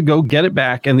able to go get it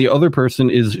back, and the other person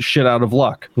is shit out of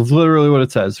luck." That's literally what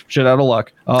it says. Shit out of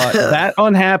luck. That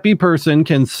unhappy person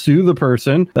can sue the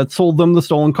person that sold them the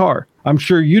stolen car. I'm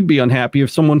sure you'd be unhappy if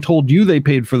someone told you they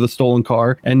paid for the stolen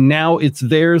car and now it's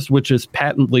theirs, which is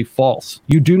patently false.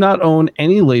 You do not own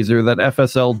any laser that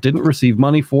FSL didn't receive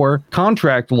money for.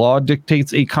 Contract law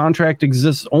dictates a contract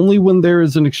exists only when there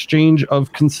is an exchange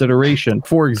of consideration.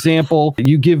 For example,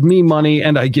 you give me money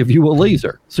and I give you a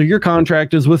laser. So your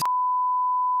contract is with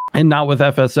and not with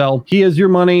FSL. He has your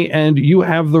money and you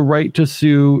have the right to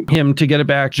sue him to get it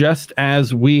back, just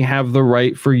as we have the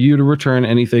right for you to return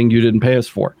anything you didn't pay us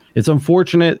for. It's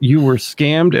unfortunate you were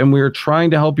scammed and we are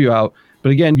trying to help you out. But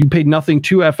again, you paid nothing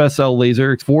to FSL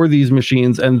Laser for these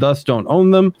machines and thus don't own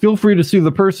them. Feel free to sue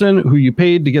the person who you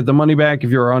paid to get the money back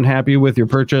if you're unhappy with your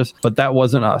purchase, but that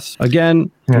wasn't us. Again,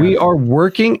 we are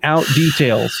working out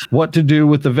details, what to do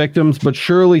with the victims, but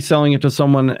surely selling it to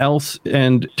someone else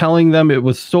and telling them it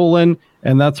was stolen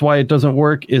and that's why it doesn't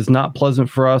work is not pleasant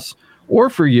for us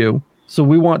or for you. So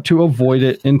we want to avoid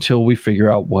it until we figure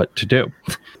out what to do.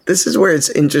 This is where it's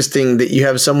interesting that you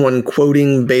have someone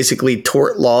quoting basically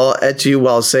tort law at you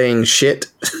while saying shit.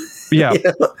 Yeah.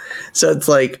 So it's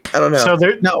like, I don't know. So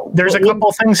there's a couple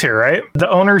things here, right? The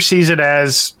owner sees it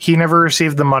as he never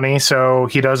received the money, so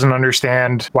he doesn't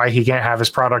understand why he can't have his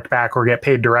product back or get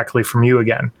paid directly from you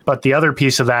again. But the other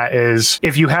piece of that is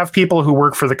if you have people who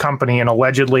work for the company and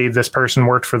allegedly this person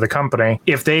worked for the company,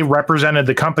 if they represented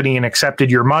the company and accepted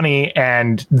your money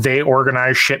and they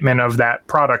organized shipment of that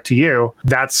product to you,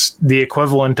 that's the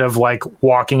equivalent of like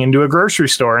walking into a grocery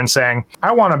store and saying,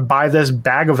 I want to buy this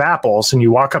bag of apples. And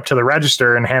you walk up to the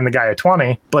register and hand the guy a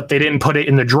 20, but they didn't put it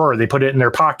in the drawer. They put it in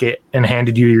their pocket and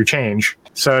handed you your change.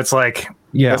 So it's like,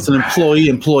 that's an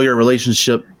employee-employer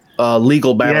relationship,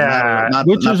 legal battle. Yeah,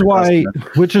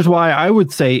 which is why I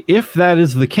would say if that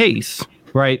is the case,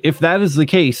 right? If that is the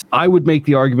case, I would make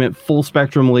the argument Full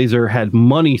Spectrum Laser had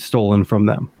money stolen from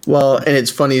them. Well, and it's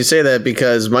funny you say that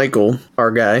because Michael, our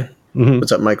guy,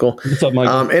 what's up, Michael? What's up,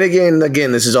 Michael? And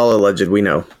again, this is all alleged, we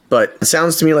know. But it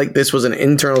sounds to me like this was an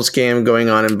internal scam going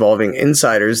on involving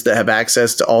insiders that have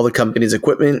access to all the company's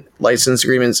equipment, license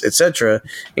agreements, etc.,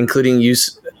 including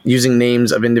using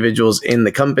names of individuals in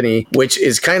the company, which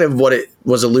is kind of what it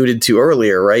was alluded to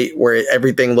earlier, right? Where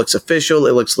everything looks official,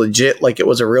 it looks legit, like it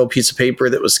was a real piece of paper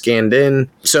that was scanned in.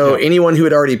 So anyone who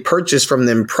had already purchased from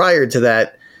them prior to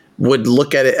that would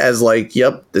look at it as like,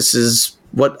 yep, this is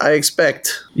what I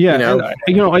expect. Yeah,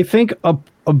 and, I think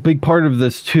a big part of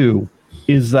this too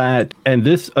is that, and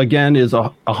this again is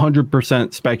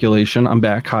 100% speculation. I'm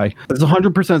back. Hi. It's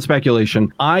 100%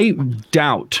 speculation. I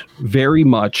doubt very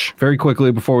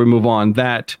quickly before we move on,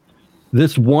 that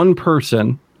this one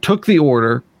person took the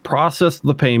order, processed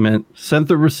the payment, sent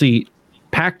the receipt,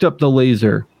 packed up the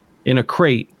laser in a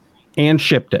crate, and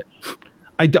shipped it.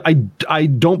 I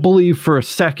don't believe for a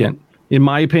second, in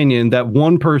my opinion, that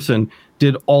one person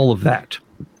did all of that,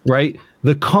 right?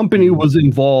 The company was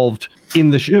involved in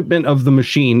the shipment of the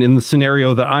machine in the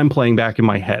scenario that I'm playing back in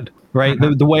my head, right?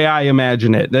 The way I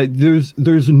imagine it, that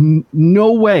there's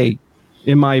no way,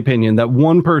 in my opinion, that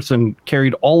one person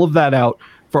carried all of that out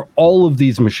for all of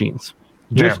these machines.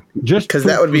 Just because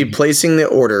that would be placing the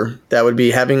order, that would be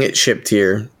having it shipped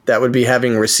here, that would be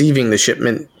receiving the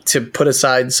shipment to put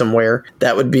aside somewhere,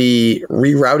 that would be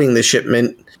rerouting the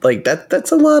shipment. Like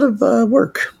that's a lot of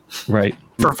work. Right.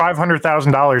 For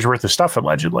 $500,000 worth of stuff,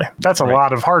 allegedly. That's a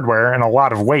lot of hardware and a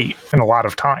lot of weight and a lot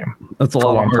of time. That's a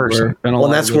lot of hardware. Well,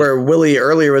 that's where Willie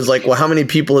earlier was like, well, how many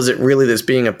people is it really that's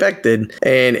being affected?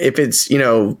 And if it's,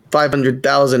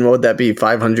 500,000, what would that be?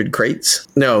 500 crates?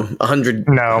 No, 100.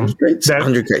 No. 100 crates?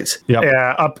 100 crates. Yep.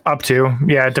 Yeah, up to.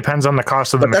 Yeah, it depends on the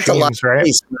cost of the machines, that's a lot,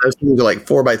 right? Those things are like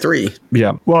 4x3.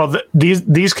 Yeah. Well,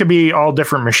 these could be all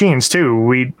different machines too.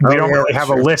 We don't really have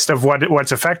a list of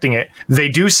what's affecting it. They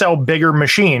do sell bigger machines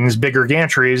machines, bigger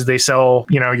gantries. They sell,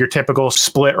 your typical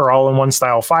split or all-in-one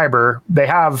style fiber. They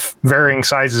have varying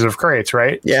sizes of crates,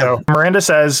 right? Yeah. So Miranda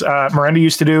says, Miranda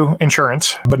used to do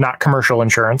insurance, but not commercial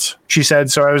insurance. She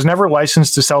said, so I was never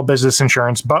licensed to sell business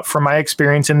insurance, but from my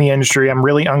experience in the industry, I'm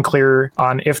really unclear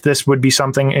on if this would be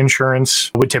something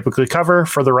insurance would typically cover.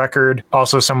 For the record,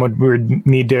 also someone would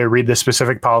need to read the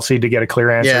specific policy to get a clear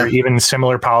answer. Yeah. Even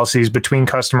similar policies between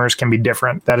customers can be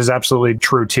different. That is absolutely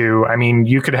true too. I mean,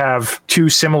 you could have two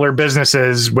similar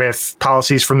businesses with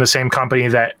policies from the same company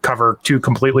that cover two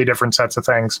completely different sets of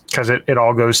things because it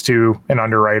all goes to an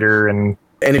underwriter. And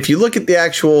if you look at the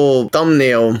actual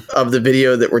thumbnail of the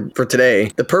video that we're for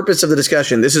today, the purpose of the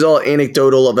discussion, this is all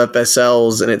anecdotal of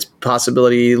FSLs and its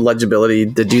possibility,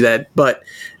 legibility to do that. But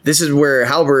this is where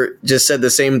Halbert just said the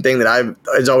same thing that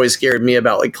has always scared me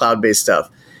about like cloud-based stuff.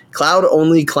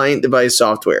 Cloud-only client device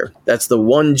software. That's the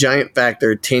one giant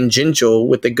factor tangential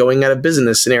with the going out of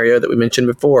business scenario that we mentioned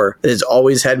before that has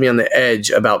always had me on the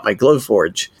edge about my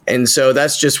Glowforge. And so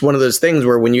that's just one of those things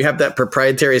where when you have that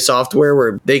proprietary software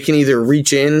where they can either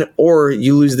reach in or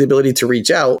you lose the ability to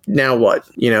reach out, now what,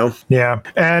 Yeah.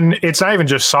 And it's not even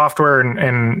just software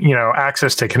and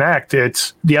access to connect.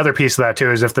 It's the other piece of that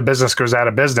too, is if the business goes out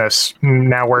of business,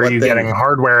 now where are you getting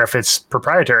hardware if it's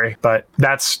proprietary? But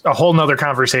that's a whole nother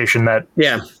conversation that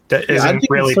isn't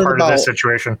really part of this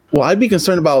situation. Well, I'd be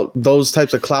concerned about those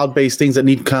types of cloud-based things that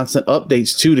need constant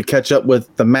updates too to catch up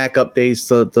with the Mac updates,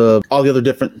 the all the other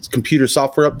different computer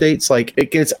software updates. Like it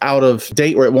gets out of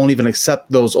date where it won't even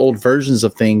accept those old versions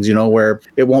of things, where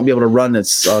it won't be able to run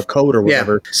its code or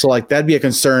whatever. So like that'd be a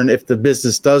concern if the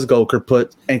business does go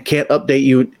kaput and can't update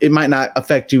you. It might not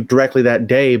affect you directly that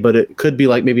day, but it could be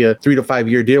like maybe a 3 to 5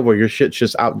 year deal where your shit's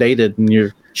just outdated and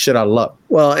you're shit out of luck.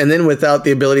 Well, and then without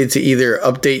the ability to either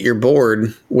update your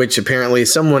board, which apparently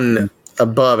someone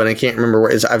above, and I can't remember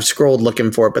where it is, I've scrolled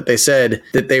looking for it, but they said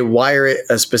that they wire it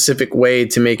a specific way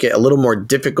to make it a little more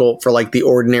difficult for like the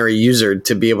ordinary user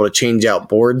to be able to change out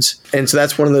boards. And so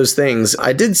that's one of those things.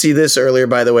 I did see this earlier,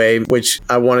 by the way, which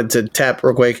I wanted to tap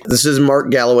real quick. This is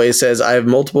Mark Galloway says, I have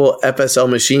multiple FSL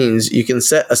machines. You can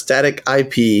set a static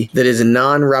IP that is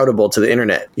non-routable to the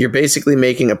internet. You're basically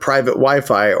making a private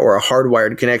Wi-Fi or a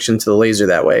hardwired connection to the laser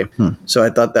that way. So I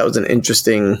thought that was an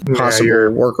interesting possible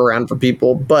workaround for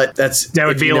people, but that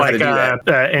would be like,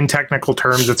 in technical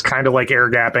terms, it's kind of like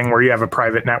air gapping where you have a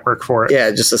private network for it.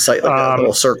 Yeah, just a site like a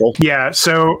little circle. Yeah,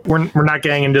 so we're not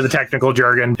getting into the technical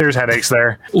jargon. There's headaches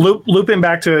there. Looping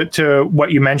back to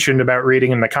what you mentioned about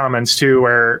reading in the comments too,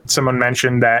 where someone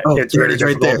mentioned that it's very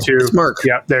difficult to... It's Mark.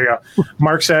 Yeah, there you go.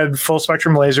 Mark said full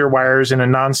spectrum laser wires in a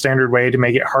non-standard way to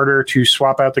make it harder to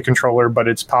swap out the controller, but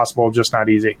it's possible, just not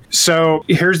easy. So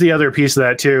here's the other piece of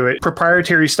that too.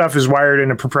 Proprietary stuff is wired in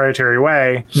a proprietary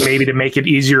way, maybe to make it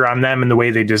easier on them in the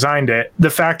way they designed it. The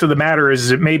fact of the matter is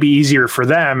it may be easier for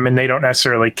them and they don't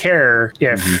necessarily care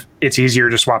if it's easier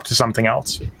to swap to something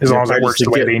else, as long as it works the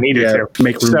way they need it to.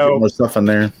 Make room for more stuff on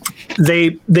there.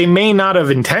 They may not have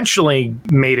intentionally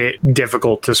made it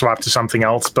difficult to swap to something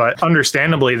else, but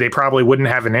understandably, they probably wouldn't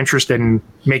have an interest in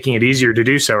making it easier to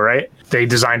do so, right? They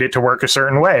designed it to work a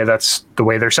certain way. That's the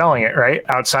way they're selling it, right?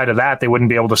 Outside of that, they wouldn't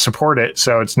be able to support it,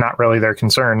 so it's not really their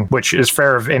concern, which is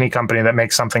fair of any company that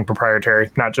makes something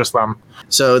proprietary, not just them.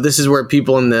 So this is where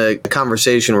people in the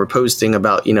conversation were posting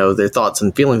about, their thoughts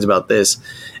and feelings about this.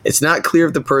 It's not clear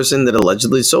if the person that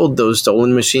allegedly sold those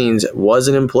stolen machines was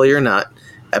an employee or not.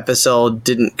 FSL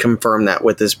didn't confirm that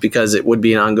with us because it would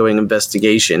be an ongoing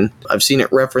investigation. I've seen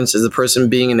it referenced as the person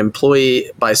being an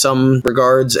employee by some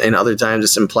regards, and other times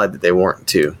it's implied that they weren't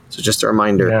too. So just a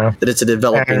reminder that it's a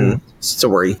developing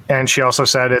story. And she also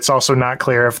said it's also not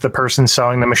clear if the person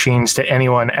selling the machines to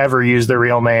anyone ever used their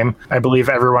real name. I believe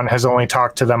everyone has only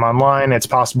talked to them online. It's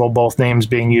possible both names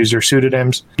being used are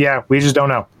pseudonyms. Yeah, we just don't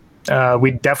know. We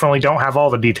definitely don't have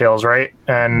all the details, right?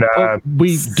 And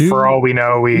we do, for all we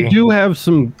know, we do have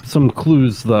some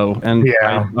clues though, and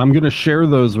I'm going to share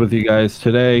those with you guys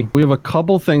today. We have a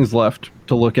couple things left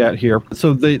to look at here.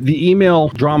 So the email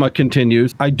drama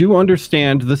continues. I do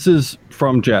understand, this is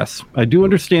from Jess, I do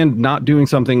understand not doing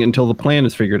something until the plan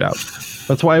is figured out.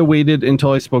 That's why I waited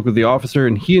until I spoke with the officer,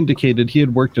 and he indicated he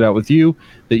had worked it out with you,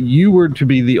 that you were to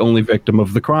be the only victim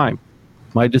of the crime.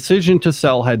 My decision to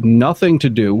sell had nothing to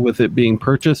do with it being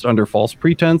purchased under false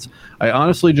pretense. I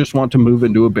honestly just want to move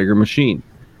into a bigger machine.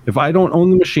 If I don't own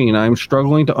the machine, I am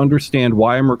struggling to understand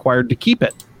why I'm required to keep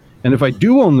it. And if I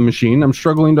do own the machine, I'm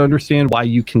struggling to understand why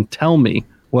you can tell me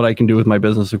what I can do with my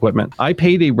business equipment. I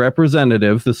paid a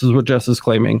representative, this is what Jess is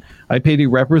claiming, I paid a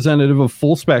representative of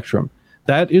Full Spectrum.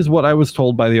 That is what I was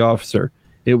told by the officer.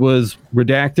 It was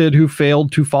redacted who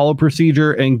failed to follow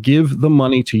procedure and give the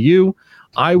money to you.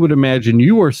 I would imagine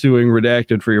you are suing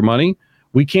Redacted for your money.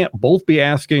 We can't both be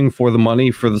asking for the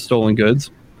money for the stolen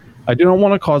goods. I do not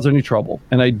want to cause any trouble,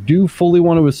 and I do fully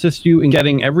want to assist you in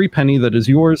getting every penny that is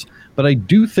yours, but I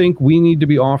do think we need to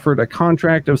be offered a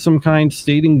contract of some kind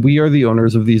stating we are the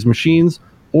owners of these machines,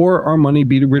 or our money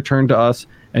be returned to us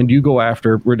and you go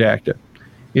after Redacted.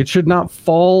 It should not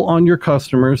fall on your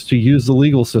customers to use the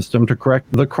legal system to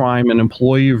correct the crime an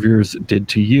employee of yours did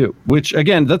to you. Which,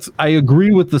 again, I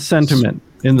agree with the sentiment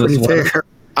in this letter.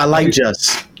 I like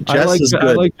Jess. Jess is good.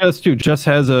 I like Jess too. Jess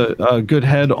has a good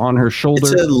head on her shoulder.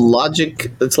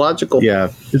 It's logical.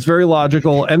 Yeah. It's very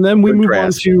logical. And then we move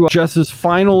on to Jess's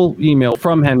final email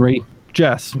from Henry.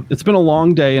 Jess, it's been a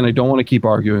long day and I don't want to keep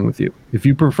arguing with you. If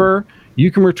you prefer, you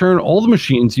can return all the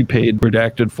machines you paid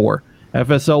Redacted for.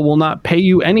 FSL will not pay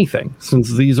you anything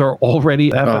since these are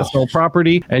already FSL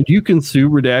property, and you can sue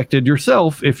Redacted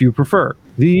yourself if you prefer.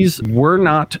 These were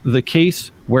not the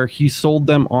case where he sold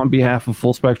them on behalf of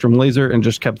Full Spectrum Laser and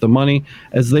just kept the money,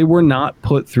 as they were not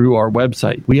put through our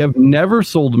website. We have never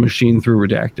sold a machine through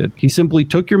Redacted. He simply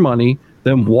took your money,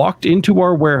 then walked into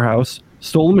our warehouse,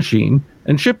 stole a machine,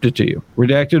 and shipped it to you.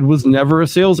 Redacted was never a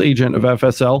sales agent of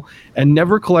FSL and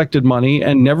never collected money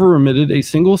and never remitted a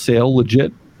single sale,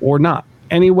 legit or not.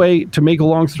 Anyway, to make a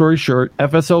long story short,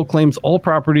 FSL claims all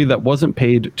property that wasn't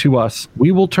paid to us.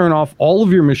 We will turn off all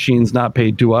of your machines not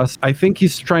paid to us. I think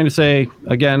he's trying to say,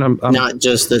 again, I'm not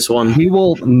just this one. We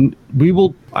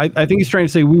will. I think he's trying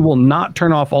to say we will not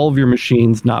turn off all of your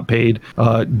machines not paid,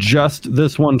 just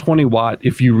this 120 watt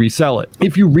if you resell it.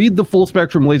 If you read the Full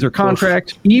Spectrum Laser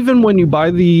contract, even when you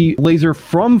buy the laser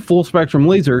from Full Spectrum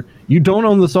Laser, you don't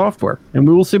own the software, and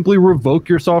we will simply revoke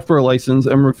your software license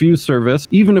and refuse service,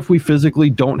 even if we physically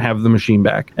don't have the machine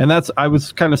back. And I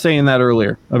was kind of saying that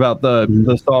earlier about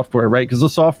the software, right? Because the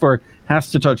software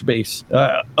has to touch base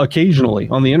occasionally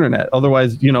on the internet.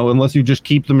 Otherwise, unless you just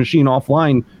keep the machine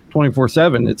offline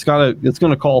 24/7, it's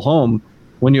going to call home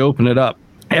when you open it up.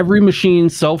 Every machine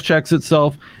self-checks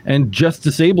itself and just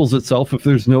disables itself if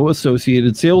there's no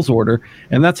associated sales order.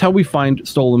 And that's how we find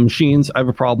stolen machines. I have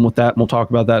a problem with that, and we'll talk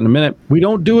about that in a minute. We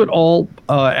don't do it all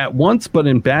at once, but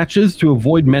in batches to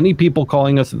avoid many people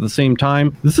calling us at the same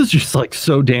time. This is just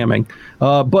so damning.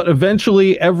 But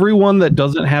eventually, everyone that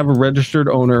doesn't have a registered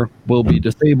owner will be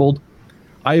disabled.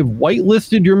 I have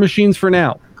whitelisted your machines for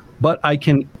now, but I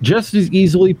can just as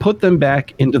easily put them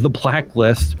back into the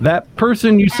blacklist. That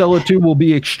person you sell it to will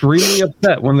be extremely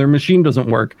upset when their machine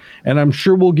doesn't work, and I'm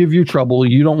sure will give you trouble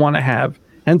you don't want to have.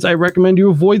 Hence, I recommend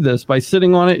you avoid this by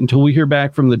sitting on it until we hear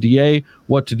back from the DA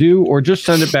what to do, or just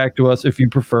send it back to us if you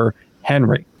prefer.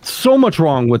 Henry. So much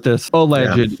wrong with this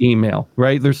alleged email,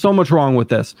 right? There's so much wrong with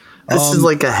this. This is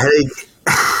like a headache.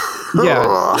 Yeah,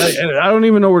 I don't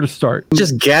even know where to start.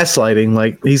 Just gaslighting.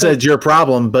 Like he said, it's your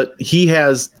problem, but he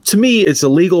has. To me, it's a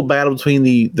legal battle between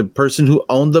the person who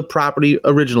owned the property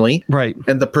originally, right,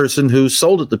 and the person who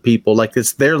sold it to people. Like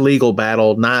it's their legal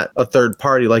battle, not a third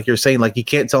party. Like you're saying, like you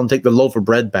can't tell them to take the loaf of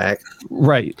bread back,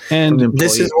 right? And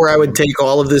this is where I would take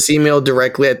all of this email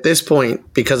directly at this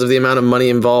point because of the amount of money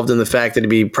involved and the fact that it'd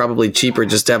be probably cheaper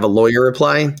just to have a lawyer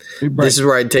reply. Right. This is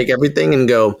where I'd take everything and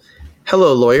go,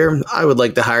 hello, lawyer. I would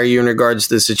like to hire you in regards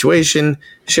to this situation.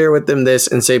 Share with them this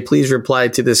and say, please reply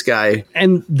to this guy.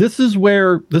 And this is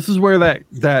where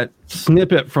that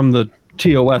snippet from the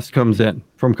TOS comes in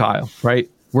from Kyle, right?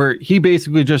 Where he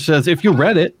basically just says, if you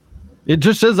read it, it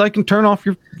just says I can turn off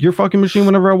your fucking machine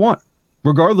whenever I want,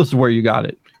 regardless of where you got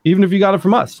it, even if you got it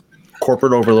from us.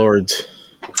 Corporate overlords.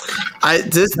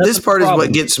 This part is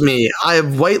what gets me. I have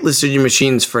whitelisted your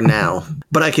machines for now,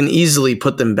 but I can easily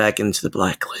put them back into the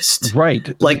blacklist.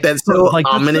 Right. Like that's so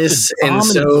ominous and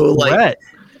so like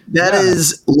that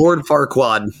is Lord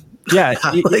Farquaad. Yeah.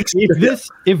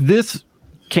 if this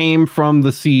came from the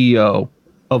CEO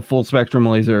of Full Spectrum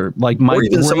Laser, like my or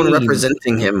even brain, someone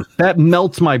representing him, that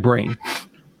melts my brain.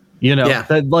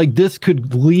 That like this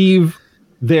could leave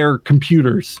their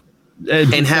computers.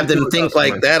 And have them think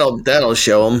like that'll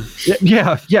show them.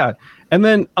 Yeah. And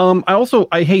then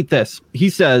I hate this.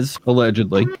 He says,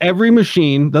 allegedly, every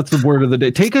machine, that's the word of the day.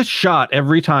 Take a shot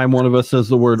every time one of us says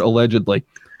the word allegedly.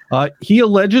 He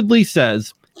allegedly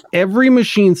says, every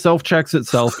machine self-checks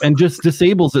itself and just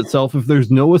disables itself if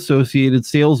there's no associated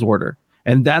sales order.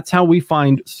 And that's how we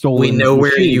find stolen We know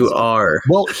machines. where you are.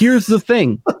 Well, here's the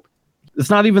thing. It's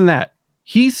not even that.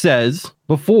 He says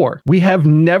before, we have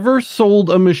never sold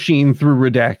a machine through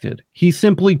Redacted. He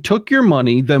simply took your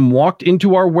money, then walked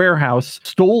into our warehouse,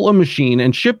 stole a machine,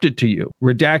 and shipped it to you.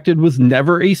 Redacted was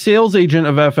never a sales agent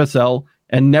of FSL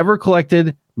and never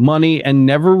collected money and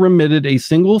never remitted a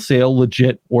single sale,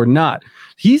 legit or not.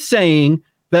 He's saying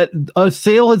that a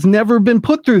sale has never been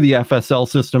put through the FSL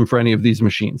system for any of these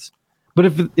machines. But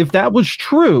if that was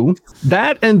true,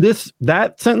 that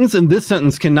sentence and this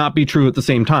sentence cannot be true at the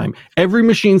same time. Every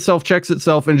machine self-checks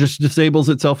itself and just disables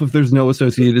itself if there's no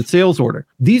associated sales order.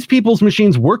 These people's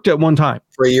machines worked at one time.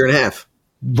 For a year and a half.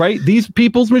 Right? These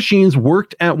people's machines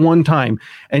worked at one time.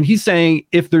 And he's saying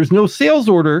if there's no sales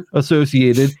order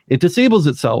associated, it disables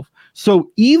itself.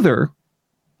 So either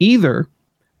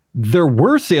there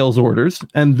were sales orders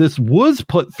and this was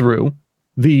put through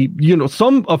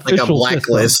some official like a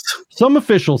blacklist. Some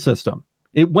official system.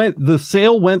 The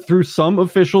sale went through some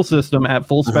official system at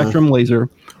Full Spectrum Laser,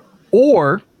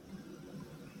 or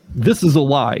this is a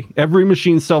lie. Every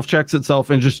machine self-checks itself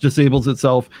and just disables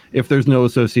itself if there's no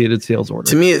associated sales order.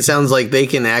 To me, it sounds like they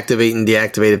can activate and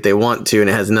deactivate if they want to, and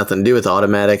it has nothing to do with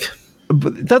automatic.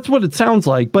 But that's what it sounds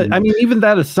like. But I mean, even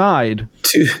that aside,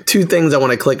 two things I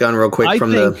want to click on real quick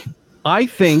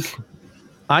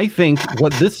I think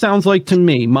what this sounds like to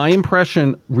me, my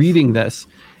impression reading this,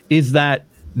 is that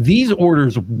these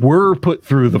orders were put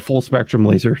through the Full Spectrum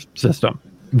Laser system.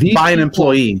 By an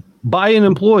employee.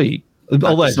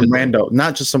 Allegedly.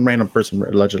 Not just some random person,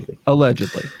 allegedly.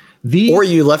 Or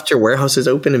you left your warehouses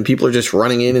open and people are just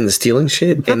running in and stealing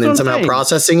shit and then somehow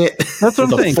processing it. That's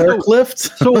what I'm saying.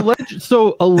 Forklift.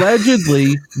 So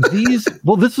allegedly, these.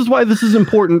 Well, this is why this is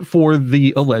important for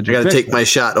the alleged. I got to take my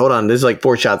shot. Hold on. There's like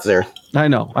 4 shots there. I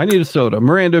know. I need a soda.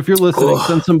 Miranda, if you're listening,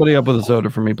 send somebody up with a soda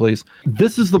for me, please.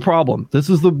 This is the problem. This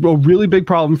is a really big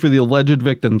problem for the alleged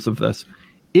victims of this.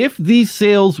 If these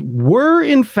sales were,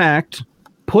 in fact,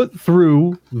 put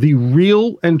through the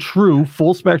real and true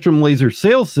Full Spectrum Laser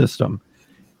sales system,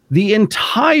 the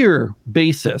entire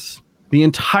basis, the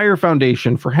entire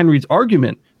foundation for Henry's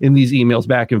argument in these emails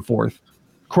back and forth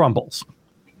crumbles.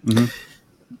 Mm-hmm.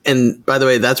 And by the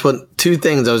way, that's what 2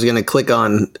 things I was going to click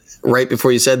on right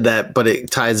before you said that, but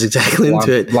it ties exactly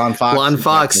into it. Lon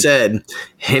Fox said,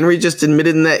 Henry just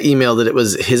admitted in that email that it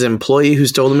was his employee who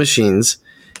stole the machines.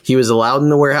 He was allowed in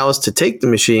the warehouse to take the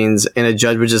machines, and a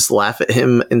judge would just laugh at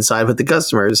him inside with the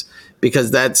customers, because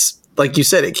that's, like you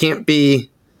said, it can't be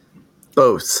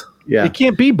both. Yeah, it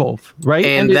can't be both, right?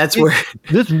 And that's where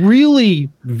this really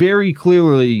very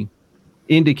clearly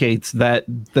indicates that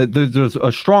there's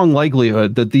a strong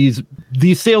likelihood that these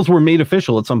sales were made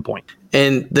official at some point.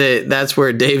 And that's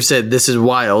where Dave said, this is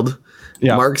wild.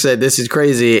 Yeah. Mark said, this is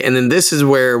crazy. And then this is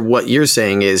where what you're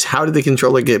saying is, how did the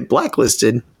controller get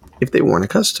blacklisted if they weren't a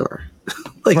customer?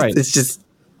 Right. It's just,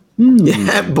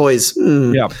 yeah, boys.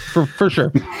 Yeah, for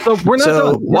sure. So we're not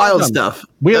done. Wild stuff.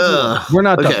 We're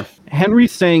not done.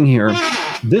 Henry's saying here,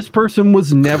 this person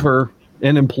was never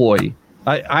an employee.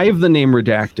 I have the name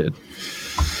redacted.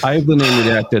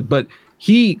 But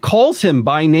he calls him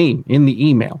by name in the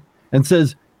email and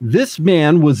says, this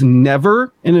man was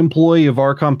never an employee of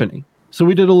our company. So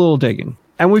we did a little digging,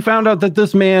 and we found out that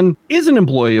this man is an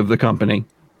employee of the company.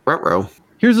 Ruh-roh.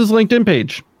 Here's his LinkedIn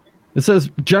page. It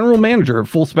says general manager of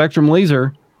Full Spectrum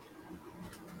Laser,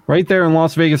 right there in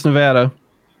Las Vegas, Nevada.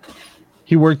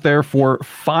 He worked there for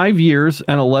 5 years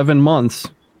and 11 months,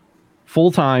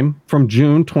 full time, from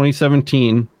June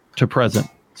 2017 to present.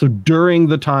 So during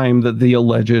the time that the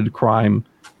alleged crime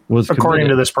was according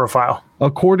to this profile.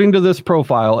 According to this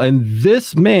profile. And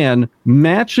this man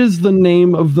matches the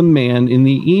name of the man in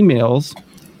the emails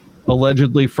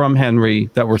allegedly from Henry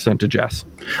that were sent to Jess.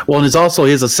 Well, and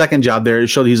he has a second job there. It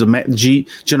showed he's a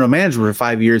general manager for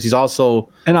 5 years. He's also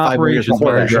an operations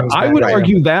manager. I would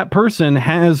argue that person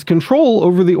has control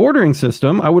over the ordering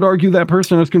system. I would argue that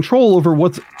person has control over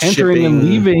what's entering and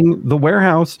leaving the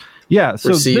warehouse. Yeah. So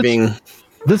receiving.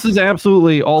 This is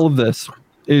absolutely, all of this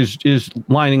is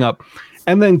lining up.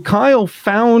 And then Kyle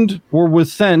found, or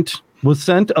was sent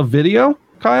a video,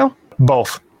 Kyle?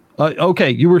 Both. Okay,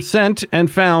 you were sent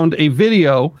and found a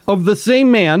video of the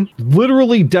same man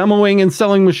literally demoing and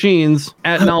selling machines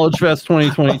at Knowledge Fest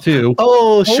 2022.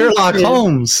 Oh, Sherlock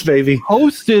Holmes, baby.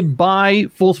 Hosted by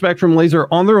Full Spectrum Laser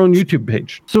on their own YouTube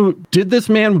page. So did this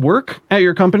man work at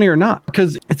your company or not?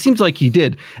 Because it seems like he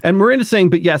did. And Miranda's saying,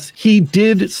 but yes, he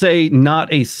did say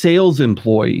not a sales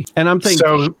employee. And I'm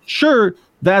thinking, sure,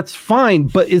 that's fine.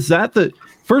 But is that the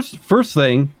first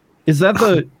thing? Is that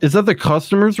the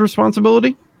customer's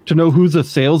responsibility to know who's a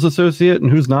sales associate and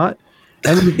who's not?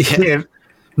 And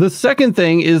the second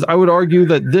thing is, I would argue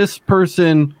that this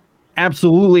person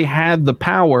absolutely had the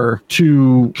power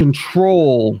to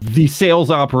control the sales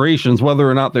operations, whether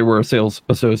or not they were a sales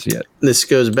associate. This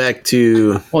goes back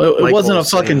to... Well, it wasn't a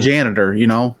fucking janitor, you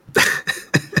know?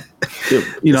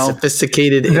 You know,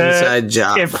 Sophisticated inside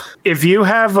job. If you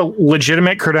have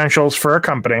legitimate credentials for a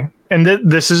company, and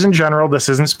this is in general, this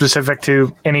isn't specific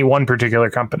to any one particular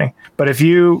company, but if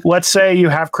you, let's say you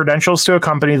have credentials to a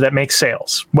company that makes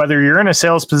sales, whether you're in a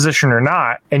sales position or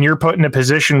not, and you're put in a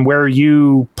position where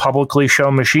you publicly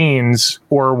show machines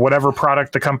or whatever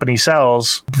product the company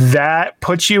sells, that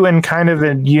puts you in kind of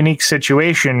a unique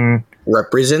situation.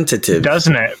 Representative,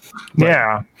 doesn't it?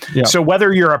 Right. Yeah. So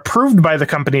whether you're approved by the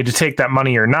company to take that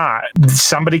money or not,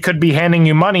 somebody could be handing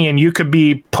you money and you could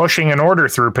be pushing an order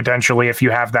through potentially if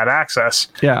you have that access.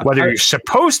 Yeah. Whether you're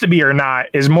supposed to be or not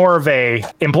is more of a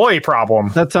employee problem.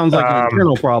 That sounds like an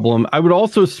internal problem. I would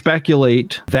also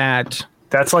speculate that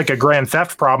that's like a grand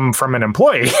theft problem from an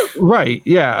employee. Right.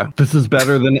 Yeah. This is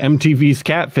better than MTV's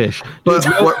Catfish. But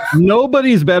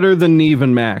nobody's better than Neve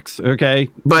and Max. Okay.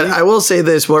 But I will say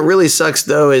this. What really sucks,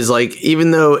 though, is like,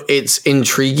 even though it's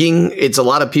intriguing, it's a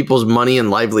lot of people's money and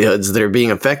livelihoods that are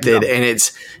being affected. Yeah.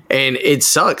 And it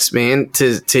sucks, man,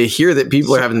 to hear that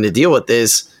people are having to deal with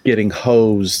this. Getting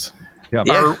hosed.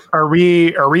 Yeah. Are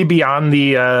we beyond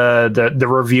the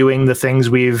reviewing the things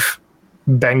we've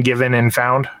been given and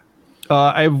found?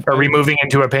 Are we moving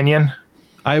into opinion?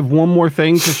 I have one more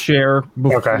thing to share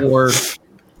before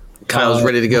Kyle's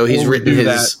ready to go. He's written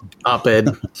his op-ed.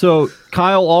 So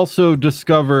Kyle also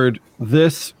discovered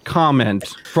this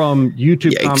comment from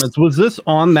YouTube comments. Was this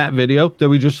on that video that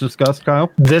we just discussed,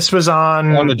 Kyle? This was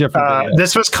on a different video.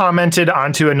 This was commented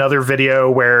onto another video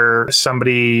where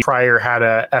somebody prior had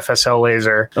a FSL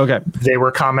laser. Okay. They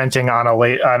were commenting on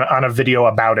a video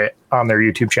about it on their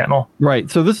YouTube channel. Right.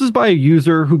 So this is by a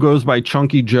user who goes by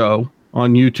Chunky Joe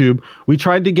on YouTube. We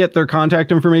tried to get their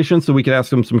contact information so we could ask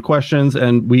them some questions,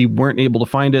 and we weren't able to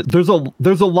find it. There's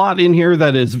a lot in here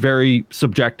that is very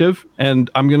subjective, and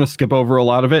I'm going to skip over a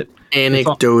lot of it.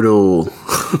 Anecdotal.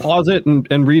 Pause it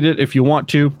and read it if you want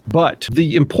to. But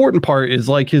the important part is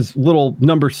like his little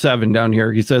number 7 down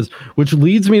here. He says, which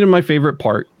leads me to my favorite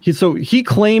part. He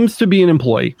claims to be an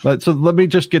employee. So let me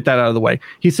just get that out of the way.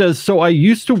 He says, so I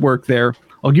used to work there.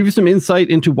 I'll give you some insight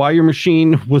into why your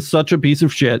machine was such a piece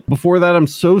of shit. Before that, I'm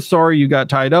so sorry you got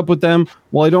tied up with them.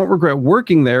 While I don't regret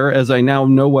working there, as I now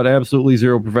know what absolutely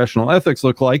zero professional ethics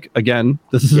look like. Again,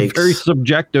 this is a very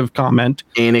subjective comment.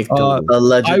 Anecdote.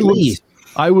 Allegedly.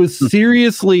 I was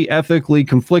seriously ethically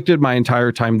conflicted my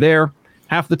entire time there.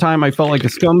 Half the time I felt like a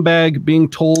scumbag being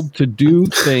told to do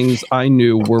things I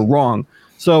knew were wrong.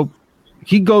 So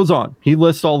he goes on. He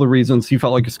lists all the reasons he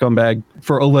felt like a scumbag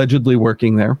for allegedly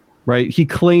working there. Right. He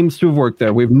claims to have worked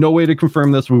there. We have no way to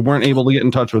confirm this. We weren't able to get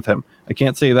in touch with him. I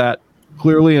can't say that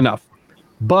clearly enough.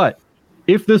 But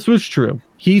if this was true,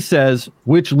 he says,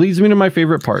 which leads me to my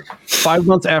favorite part. 5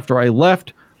 months after I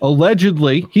left,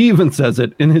 allegedly, he even says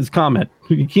it in his comment.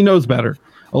 He knows better.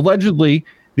 Allegedly,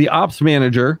 the ops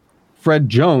manager, Fred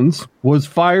Jones, was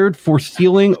fired for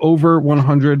stealing over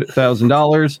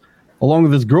 $100,000 along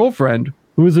with his girlfriend,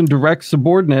 who was in direct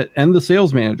subordinate, and the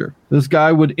sales manager. This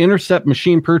guy would intercept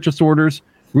machine purchase orders,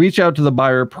 reach out to the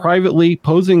buyer privately,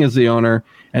 posing as the owner,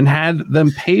 and had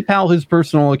them PayPal his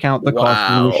personal account the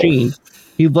cost of the machine.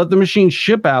 He'd let the machine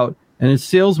ship out, and his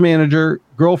sales manager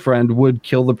girlfriend would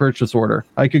kill the purchase order.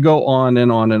 I could go on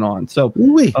and on and on. So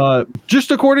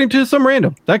just according to some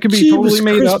random, that could be totally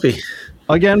made up.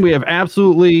 Again, we have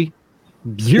absolutely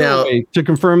zero way to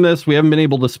confirm this. We haven't been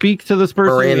able to speak to this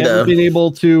person. Miranda. We haven't been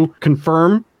able to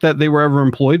confirm that they were ever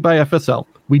employed by FSL.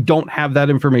 We don't have that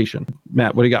information.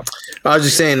 Matt, what do you got? I was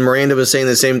just saying, Miranda was saying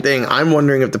the same thing. I'm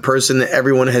wondering if the person that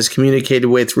everyone has communicated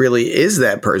with really is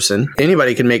that person.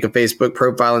 Anybody can make a Facebook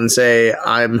profile and say,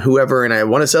 I'm whoever and I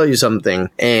want to sell you something.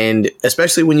 And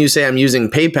especially when you say I'm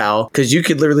using PayPal, because you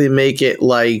could literally make it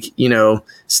like,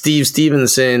 Steve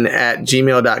Stevenson at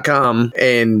gmail.com.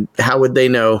 And how would they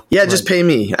know? Yeah, just pay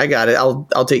me. I got it.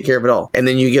 I'll take care of it all. And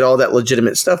then you get all that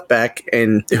legitimate stuff back.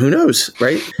 And who knows,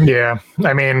 right? Yeah.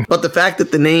 I mean, but the fact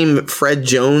that the name Fred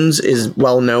Jones is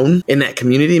well known in that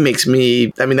community makes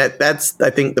me, that's I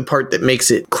think the part that makes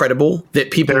it credible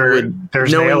that people would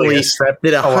knowingly that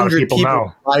 100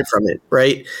 people buy from it,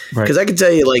 right? Because I can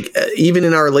tell you, like, even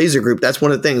in our laser group, that's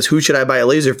one of the things. Who should I buy a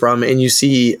laser from? And you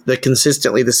see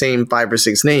consistently the same 5 or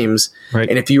 6 names. Right.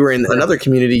 And if you were in another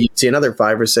community, you'd see another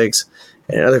 5 or 6.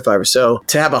 And another 5 or so.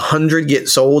 To have 100 get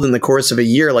sold in the course of a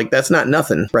year, like, that's not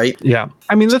nothing, right? Yeah.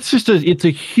 I mean, that's just it's a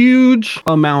huge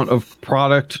amount of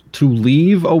product to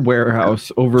leave a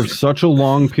warehouse over such a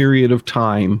long period of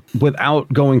time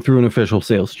without going through an official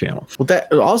sales channel. Well,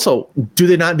 that also, do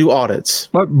they not do audits?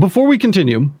 But before we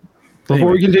continue,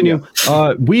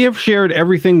 we have shared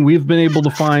everything we've been able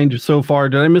to find so far.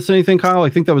 Did I miss anything, Kyle? I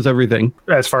think that was everything.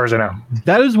 As far as I know.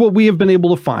 That is what we have been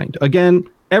able to find. Again,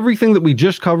 everything that we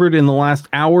just covered in the last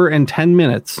hour and 10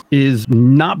 minutes is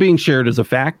not being shared as a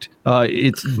fact.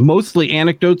 It's mostly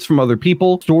anecdotes from other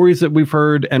people, stories that we've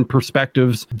heard, and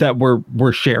perspectives that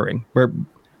we're sharing.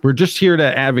 We're just here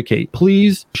to advocate.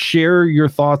 Please share your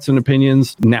thoughts and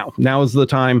opinions now. Now is the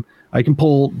time. I can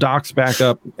pull docs back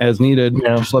up as needed.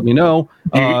 Yeah. Just let me know.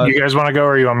 You guys want to go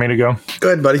or you want me to go? Go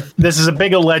ahead, buddy. This is a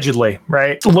big allegedly,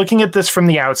 right? Looking at this from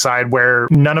the outside, where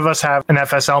none of us have an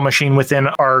FSL machine within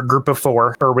our group of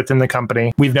 4 or within the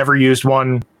company. We've never used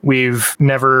one. We've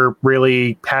never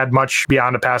really had much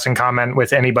beyond a passing comment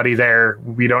with anybody there.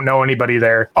 We don't know anybody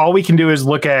there. All we can do is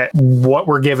look at what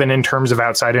we're given in terms of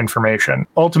outside information.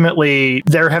 Ultimately,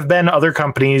 there have been other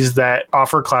companies that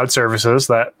offer cloud services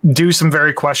that do some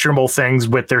very questionable things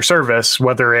with their service,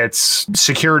 whether it's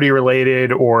security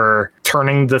related or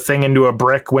turning the thing into a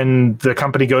brick when the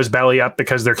company goes belly up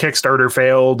because their Kickstarter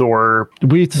failed or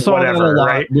we saw whatever, that a lot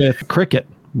right? with Cricket.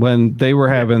 When they were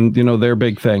having, their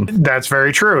big thing. That's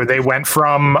very true. They went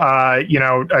from,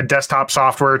 a desktop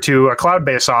software to a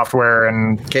cloud-based software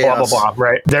and Chaos. blah, blah, blah,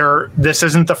 right? This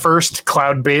isn't the first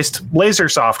cloud-based laser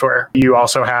software. You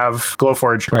also have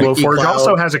Glowforge. Right. Glowforge eCloud.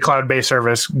 also has a cloud-based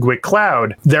service with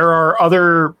cloud. There are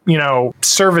other,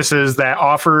 services that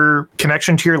offer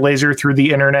connection to your laser through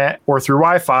the internet or through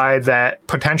Wi-Fi that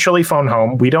potentially phone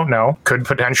home. We don't know. Could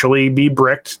potentially be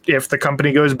bricked if the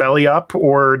company goes belly up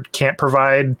or can't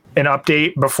provide an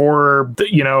update before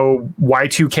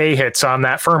Y2K hits on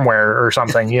that firmware or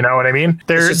something. You know what I mean?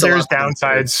 There's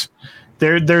downsides.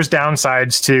 There's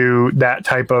downsides to that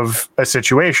type of a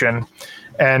situation.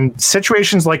 And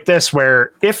situations like this,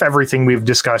 where if everything we've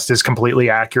discussed is completely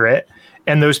accurate,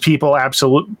 and those people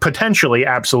potentially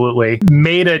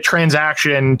made a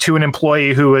transaction to an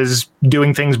employee who was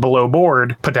doing things below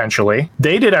board, potentially,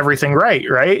 they did everything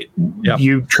right? Yep.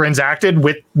 You transacted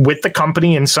with the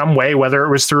company in some way, whether it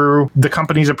was through the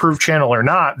company's approved channel or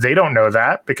not. They don't know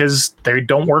that because they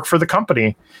don't work for the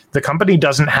company. The company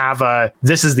doesn't have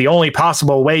this is the only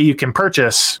possible way you can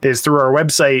purchase is through our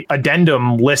website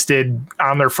addendum listed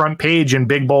on their front page in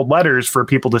big bold letters for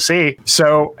people to see.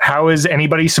 So how is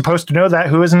anybody supposed to know that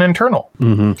who is an internal?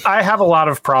 Mm-hmm. I have a lot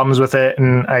of problems with it,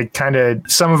 and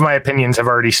some of my opinions have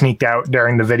already sneaked out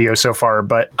during the video so far,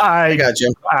 but I got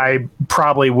you. I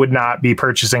probably would not be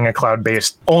purchasing a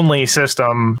cloud-based only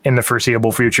system in the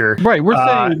foreseeable future. Right. We're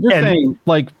saying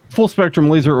like full spectrum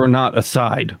laser or not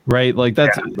aside, right? Like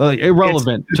that's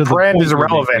irrelevant. The brand is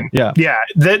irrelevant. Yeah.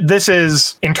 This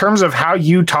is in terms of how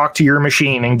you talk to your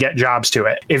machine and get jobs to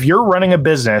it. If you're running a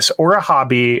business or a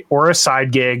hobby or a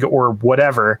side gig or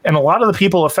whatever, and a lot of the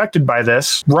people affected by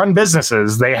this run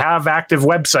businesses, they have active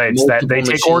websites that they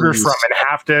take orders from and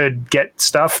have to get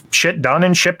shit done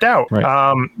and shipped out.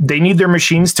 Right. They need their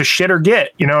machines to shit or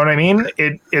get. You know what I mean?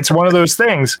 It's one of those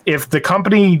things. If the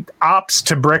company opts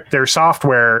to brick their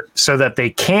software so that they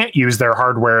can't use their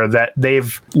hardware that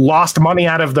they've lost money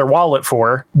out of their wallet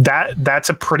for, that's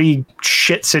a pretty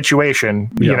shit situation,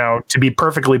 to be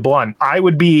perfectly blunt. I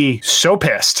would be so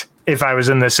pissed if I was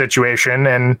in this situation,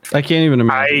 and I can't even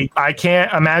imagine. I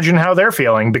can't imagine how they're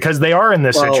feeling because they are in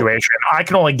this situation. I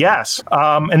can only guess.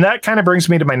 And that kind of brings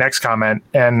me to my next comment,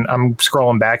 and I'm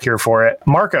scrolling back here for it.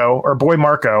 Marco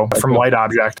from Light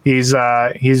Object. He's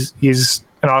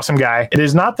an awesome guy. It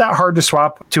is not that hard to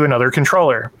swap to another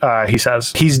controller, he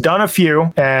says. He's done a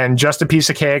few and just a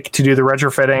piece of cake to do the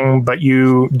retrofitting, but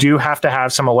you do have to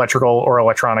have some electrical or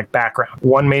electronic background.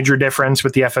 One major difference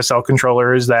with the FSL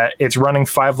controller is that it's running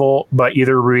 5 volt, but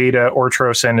either Ruida or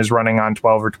Trosin is running on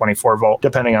 12 or 24 volt,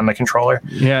 depending on the controller.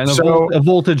 Yeah, and a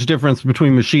voltage difference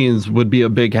between machines would be a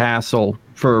big hassle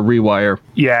for a rewire.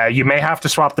 Yeah, you may have to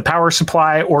swap the power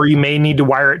supply, or you may need to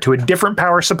wire it to a different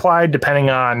power supply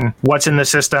depending on what's in the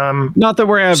system. Not that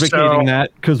we're advocating that,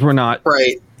 because we're not.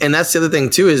 Right. And that's the other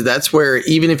thing, too, is that's where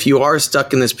even if you are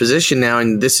stuck in this position now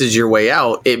and this is your way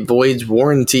out, it voids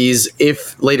warranties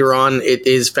if later on it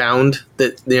is found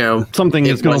that, something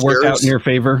is going to work out in your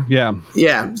favor. Yeah.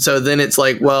 Yeah. So then it's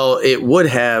like, well, it would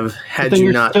have had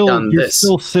you not done this. You're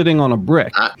still sitting on a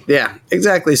brick. Yeah,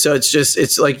 exactly. So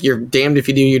it's like you're damned if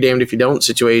you do, you're damned if you don't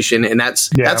situation. And that's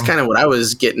kind of what I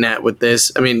was getting at with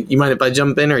this. I mean, you mind if I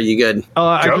jump in or are you good?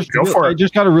 Go for it. I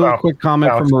just got a really quick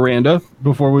comment from Miranda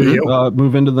before we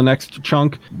move into the next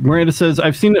chunk. Miranda says,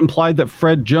 I've seen it implied that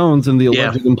Fred Jones and the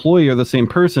alleged employee are the same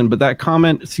person, but that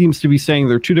comment seems to be saying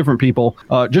they're two different people.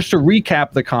 Just to recap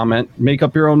the comment, make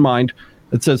up your own mind.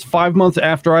 It says 5 months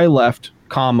after I left,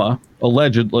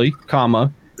 allegedly,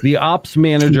 the ops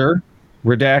manager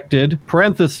redacted,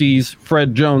 parentheses,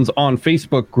 Fred Jones on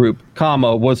Facebook group,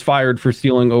 comma, was fired for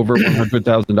stealing over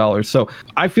 $100,000. So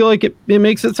I feel like it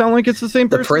makes it sound like it's the same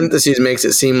The person. parentheses makes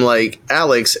it seem like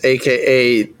Alex,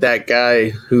 aka that guy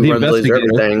who The runs Laser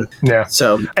investigator. Everything. Yeah.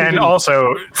 So And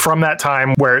also, from that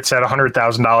time where it said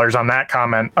 $100,000 on that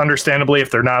comment, understandably,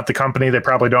 if they're not the company, they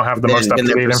probably don't have the most Then- then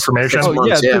up-to-date they're information. six Oh,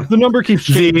 months, yeah, yeah. the number keeps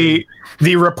changing.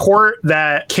 The report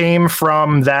that came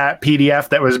from that PDF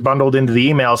that was bundled into the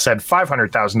email said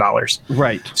 $500,000.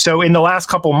 Right. So in the last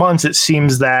couple months, it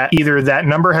seems that either that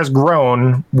number has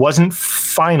grown, wasn't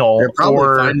final, they're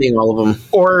probably finding all of them.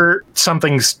 or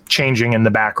something's changing in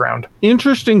the background.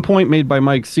 Interesting point made by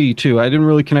Mike C, too. I didn't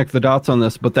really connect the dots on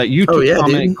this, but that YouTube yeah,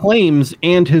 comment dude. claims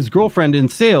and his girlfriend in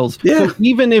sales. Yeah. So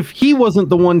even if he wasn't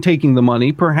the one taking the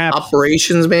money, perhaps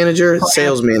Operations manager,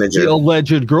 sales the manager.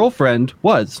 alleged girlfriend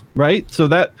was, right? So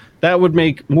that would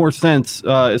make more sense,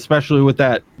 especially with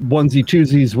that onesie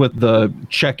twosies with the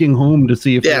checking home to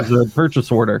see if Yeah. there's a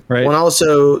purchase order, right? When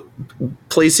also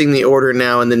placing the order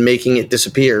now and then making it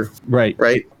disappear, Right.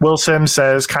 right? Will Sims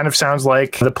says, kind of sounds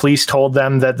like the police told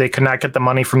them that they could not get the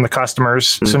money from the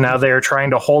customers. So now they are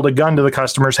trying to hold a gun to the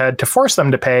customer's head to force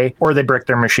them to pay, or they brick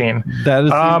their machine. That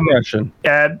is the impression.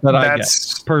 And That I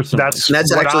that's get, personally. That's, And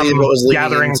that's what actually I'm what was leading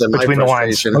gathering into my between the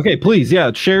lines. frustration. Okay, please,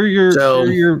 yeah, share your So,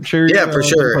 share your yeah, for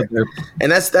sure. input there.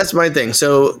 And that's my thing.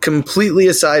 So completely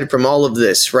aside from all of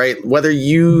this, right? Whether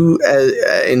you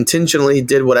intentionally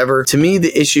did whatever, to me,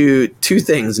 the issue, two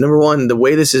things. Number one, the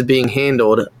way this is being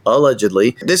handled,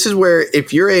 allegedly. This is where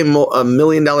if you're a $1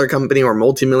 million company or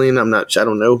multi-million, I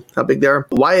don't know how big they are.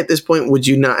 Why at this point would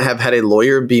you not have had a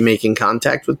lawyer be making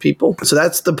contact with people? So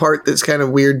that's the part that's kind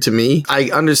of weird to me. I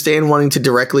understand wanting to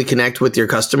directly connect with your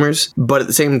customers, but at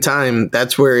the same time,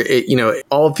 that's where it,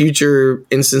 all future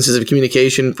instances of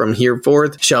communication from here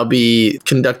forth shall be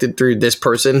conducted through this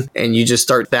person, and you just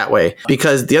start that way.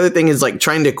 Because the other thing is like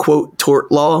trying to quote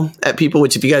tort law at people,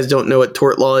 which if you guys don't know what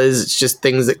tort law is, it's just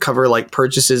things that cover like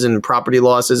purchases and property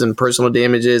losses and personal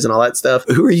damages and all that stuff.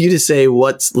 Who are you to say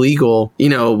what's legal?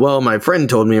 Well, my friend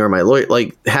told me, or my lawyer,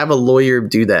 like have a lawyer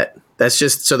do that. That's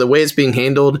just, so the way it's being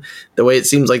handled, the way it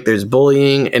seems like there's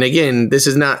bullying. And again, this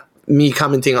is not me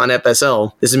commenting on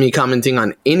FSL. This is me commenting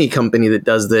on any company that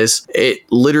does this. It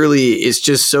literally is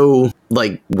just so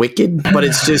like wicked, but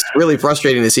it's just really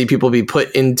frustrating to see people be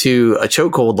put into a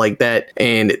chokehold like that.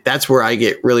 And that's where I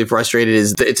get really frustrated,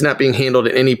 is that it's not being handled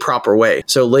in any proper way.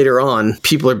 So later on,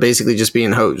 people are basically just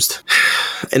being hosed.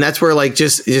 And that's where like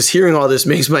just hearing all this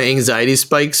makes my anxiety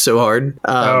spike so hard.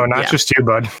 Just you,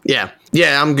 bud.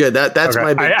 Yeah, I'm good. That's Okay.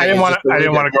 my big I thing,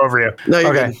 didn't want to go over you. No,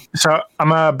 you're okay. good. So I'm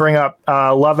gonna bring up.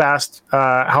 Love asked,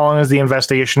 how long has the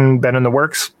investigation been in the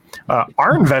works?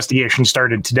 Our investigation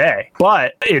started today,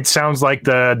 but it sounds like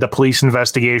the police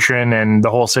investigation and the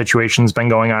whole situation's been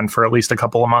going on for at least a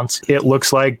couple of months. It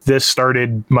looks like this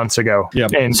started months ago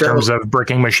in terms of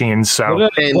bricking machines. So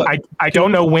I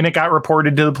don't know when it got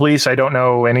reported to the police. I don't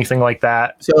know anything like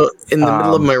that. So in the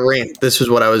middle of my rant, this is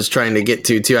what I was trying to get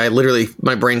to too. I literally,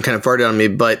 my brain kind of farted on me,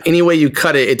 but any way you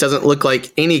cut it, it doesn't look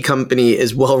like any company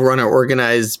is well run or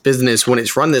organized business when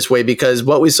it's run this way, because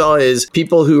what we saw is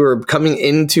people who are coming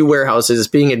into warehouses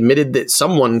being admitted that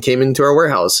someone came into our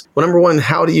warehouse. Well, number one,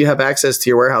 how do you have access to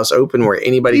your warehouse open where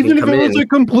anybody can come in? Even if it was a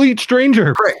complete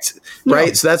stranger. Correct.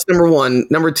 Right. So that's number one.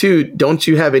 Number two, don't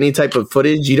you have any type of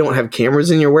footage? You don't have cameras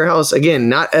in your warehouse? Again,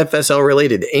 not FSL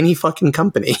related. Any fucking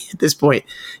company at this point.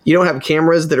 You don't have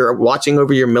cameras that are watching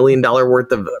over your $1 million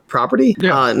worth of property.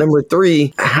 Yeah. Number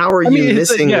three, how are you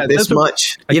missing this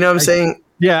much? You know what I'm saying?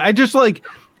 Yeah, I just like,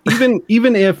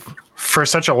 even if for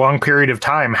such a long period of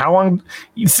time. How long?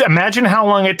 Imagine how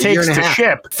long it takes to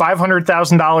ship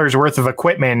 $500,000 worth of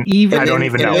equipment. I don't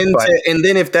even know. And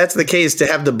then if that's the case, to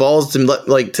have the balls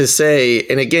to say,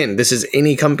 and again, this is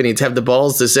any company, to have the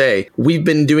balls to say, we've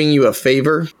been doing you a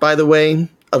favor, by the way,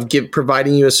 of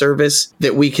providing you a service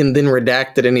that we can then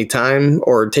redact at any time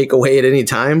or take away at any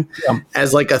time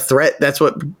as like a threat. That's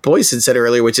what Boyce had said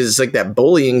earlier, which is like that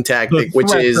bullying tactic,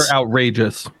 which is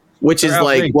outrageous. Which is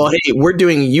like, well, hey, we're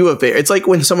doing you a favor. It's like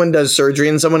when someone does surgery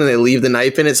on someone and they leave the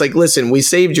knife in. It's like, listen, we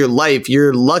saved your life.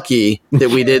 You're lucky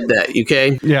that we did that.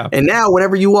 Okay. Yeah. And now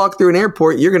whenever you walk through an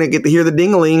airport, you're going to get to hear the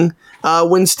ding-a-ling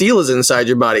when steel is inside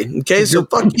your body. Okay. So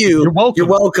fuck you. You're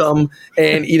welcome.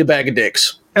 And eat a bag of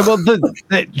dicks. And well,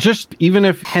 just even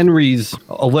if Henry's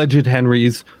alleged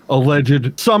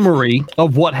summary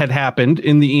of what had happened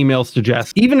in the emails to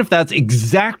Jess, even if that's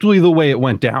exactly the way it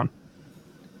went down,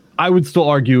 I would still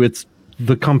argue it's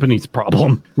the company's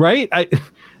problem, right?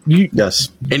 Yes.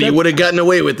 And he would have gotten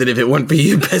away with it if it weren't for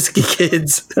you pesky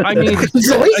kids. I mean,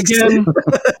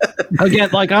 again,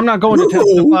 like I'm not going to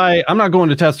testify. I'm not going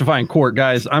to testify in court,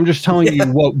 guys. I'm just telling you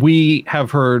what we have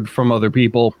heard from other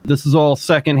people. This is all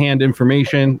secondhand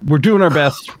information. We're doing our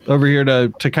best over here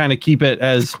to kind of keep it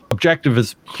as objective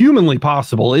as humanly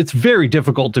possible. It's very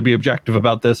difficult to be objective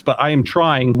about this, but I am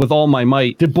trying with all my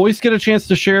might. Did Boyce get a chance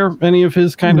to share any of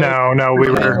his kind of? No,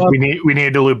 we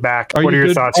needed to loop back. What are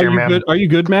your thoughts here, man? Are you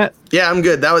good, Matt? Yeah, I'm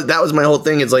good. That was my whole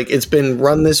thing. It's like it's been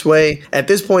run this way. At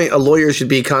this point, a lawyer should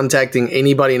be contacting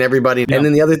anybody and everybody. Yeah. And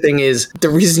then the other thing is the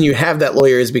reason you have that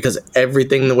lawyer is because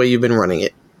everything the way you've been running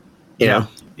it. You know?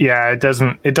 Yeah, it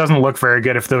doesn't look very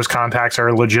good if those contacts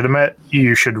are legitimate.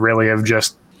 You should really have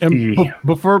just. And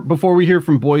before we hear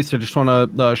from Boyce, I just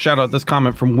want to shout out this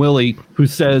comment from Willie, who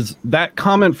says that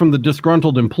comment from the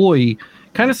disgruntled employee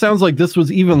kind of sounds like this was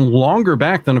even longer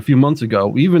back than a few months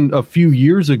ago, even a few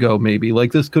years ago, maybe.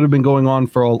 Like this could have been going on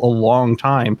for a long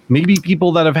time. Maybe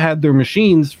people that have had their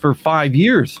machines for 5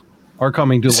 years are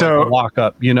coming to like a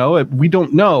lockup, you know? We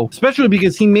don't know, especially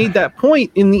because he made that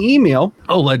point in the email,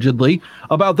 allegedly,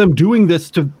 about them doing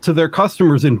this to their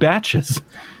customers in batches.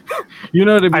 You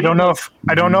know what I mean?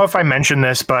 I don't know if I mentioned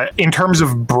this, but in terms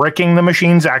of bricking the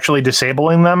machines, actually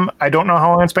disabling them, I don't know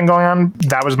how long it's been going on.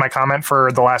 That was my comment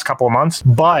for the last couple of months.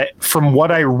 But from what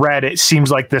I read, it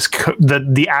seems like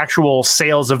the actual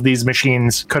sales of these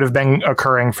machines could have been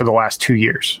occurring for the last 2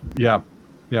 years. Yeah.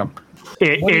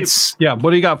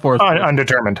 What do you got for us?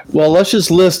 Undetermined. Well, let's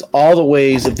just list all the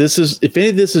ways if any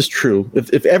of this is true,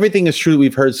 if everything is true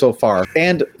we've heard so far,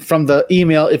 and from the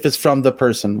email, if it's from the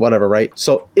person, whatever, right?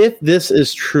 So if this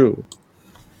is true,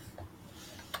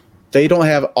 they don't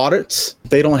have audits.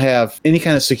 They don't have any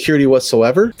kind of security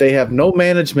whatsoever. They have no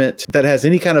management that has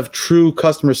any kind of true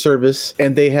customer service.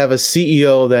 And they have a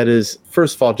CEO that is,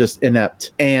 first of all, just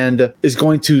inept and is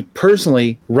going to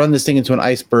personally run this thing into an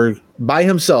iceberg by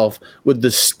himself with the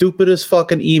stupidest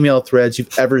fucking email threads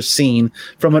you've ever seen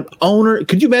from an owner.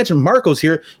 Could you imagine Marco's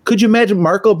here? Could you imagine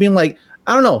Marco being like,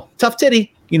 I don't know, tough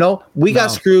titty, you know, we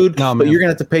got screwed, but you're going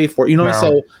to have to pay for it. You know,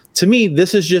 so to me,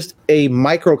 this is just a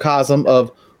microcosm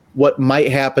of what might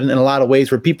happen in a lot of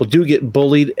ways where people do get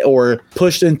bullied or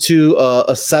pushed into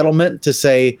a settlement to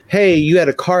say, hey, you had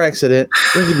a car accident,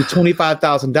 we're going to give you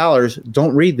 $25,000.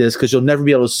 Don't read this because you'll never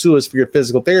be able to sue us for your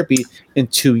physical therapy in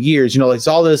 2 years. You know, it's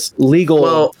all this legal.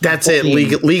 Well, that's it.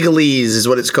 Legalese is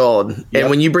what it's called. Yep. And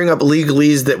when you bring up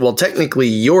legalese that, well, technically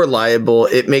you're liable,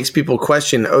 it makes people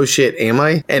question, oh shit, am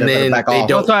I? And then they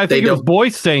don't. I think it was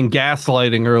Boyce saying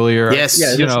gaslighting earlier. Yes.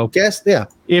 You know, yeah.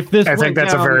 If this I think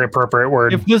that's a very appropriate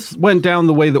word. If this went down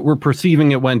the way that we're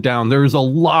perceiving it went down, there's a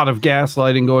lot of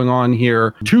gaslighting going on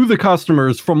here to the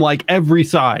customers from like every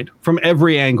side, from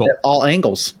every angle. All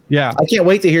angles. Yeah. I can't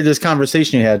wait to hear this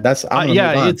conversation you had.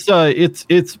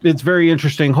 It's very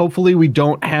interesting. Hopefully we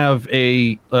don't have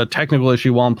a technical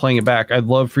issue while I'm playing it back. I'd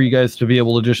love for you guys to be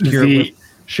able to just hear it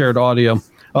with shared audio.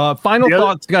 Final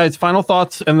thoughts, guys. Final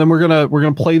thoughts, and then we're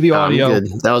gonna play the audio.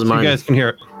 That was mine. So you guys can hear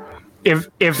it.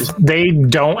 If they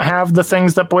don't have the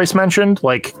things that Boyce mentioned,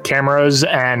 like cameras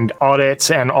and audits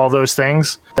and all those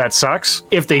things, that sucks.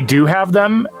 If they do have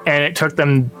them and it took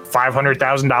them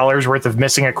 $500,000 worth of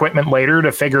missing equipment later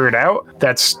to figure it out,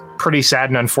 that's pretty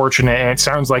sad and unfortunate. And it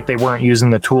sounds like they weren't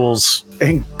using the tools.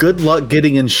 And good luck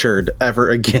getting insured ever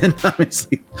again,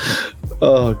 honestly.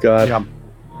 Oh, God. Yeah.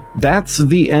 That's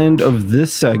the end of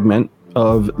this segment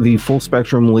of the Full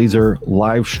Spectrum Laser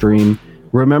live stream.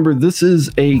 Remember, this is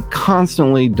a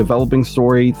constantly developing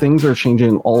story. Things are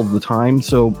changing all of the time.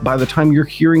 So by the time you're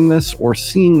hearing this or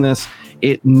seeing this,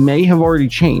 it may have already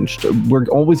changed. We're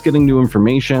always getting new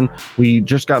information. We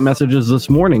just got messages this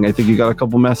morning. I think you got a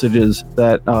couple messages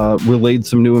that relayed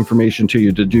some new information to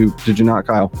you. Did you not,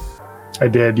 Kyle? I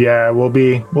did. Yeah, we'll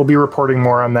be reporting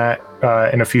more on that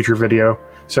in a future video.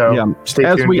 So stay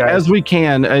tuned, guys. As we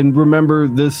can. And remember,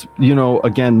 this,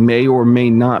 again, may or may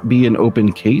not be an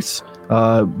open case.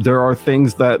 There are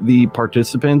things that the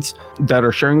participants that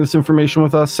are sharing this information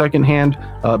with us secondhand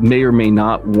may or may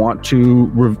not want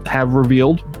to have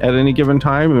revealed at any given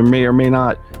time, or may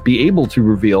not be able to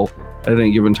reveal at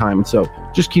any given time. So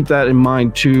just keep that in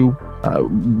mind too.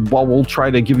 While we'll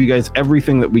try to give you guys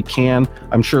everything that we can,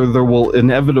 I'm sure there will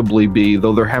inevitably be,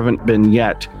 though there haven't been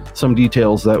yet, some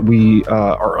details that we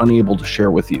are unable to share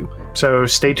with you. So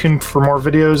stay tuned for more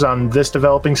videos on this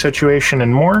developing situation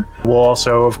and more. We'll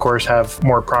also, of course, have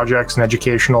more projects and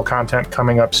educational content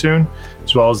coming up soon,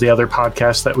 as well as the other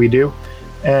podcasts that we do.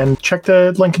 And check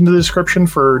the link in the description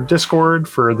for Discord,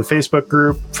 for the Facebook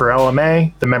group, for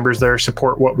LMA. The members there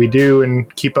support what we do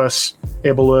and keep us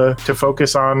able to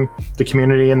focus on the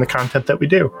community and the content that we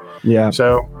do. Yeah.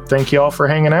 So thank you all for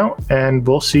hanging out, and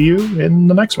we'll see you in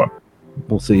the next one.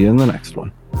 We'll see you in the next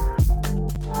one.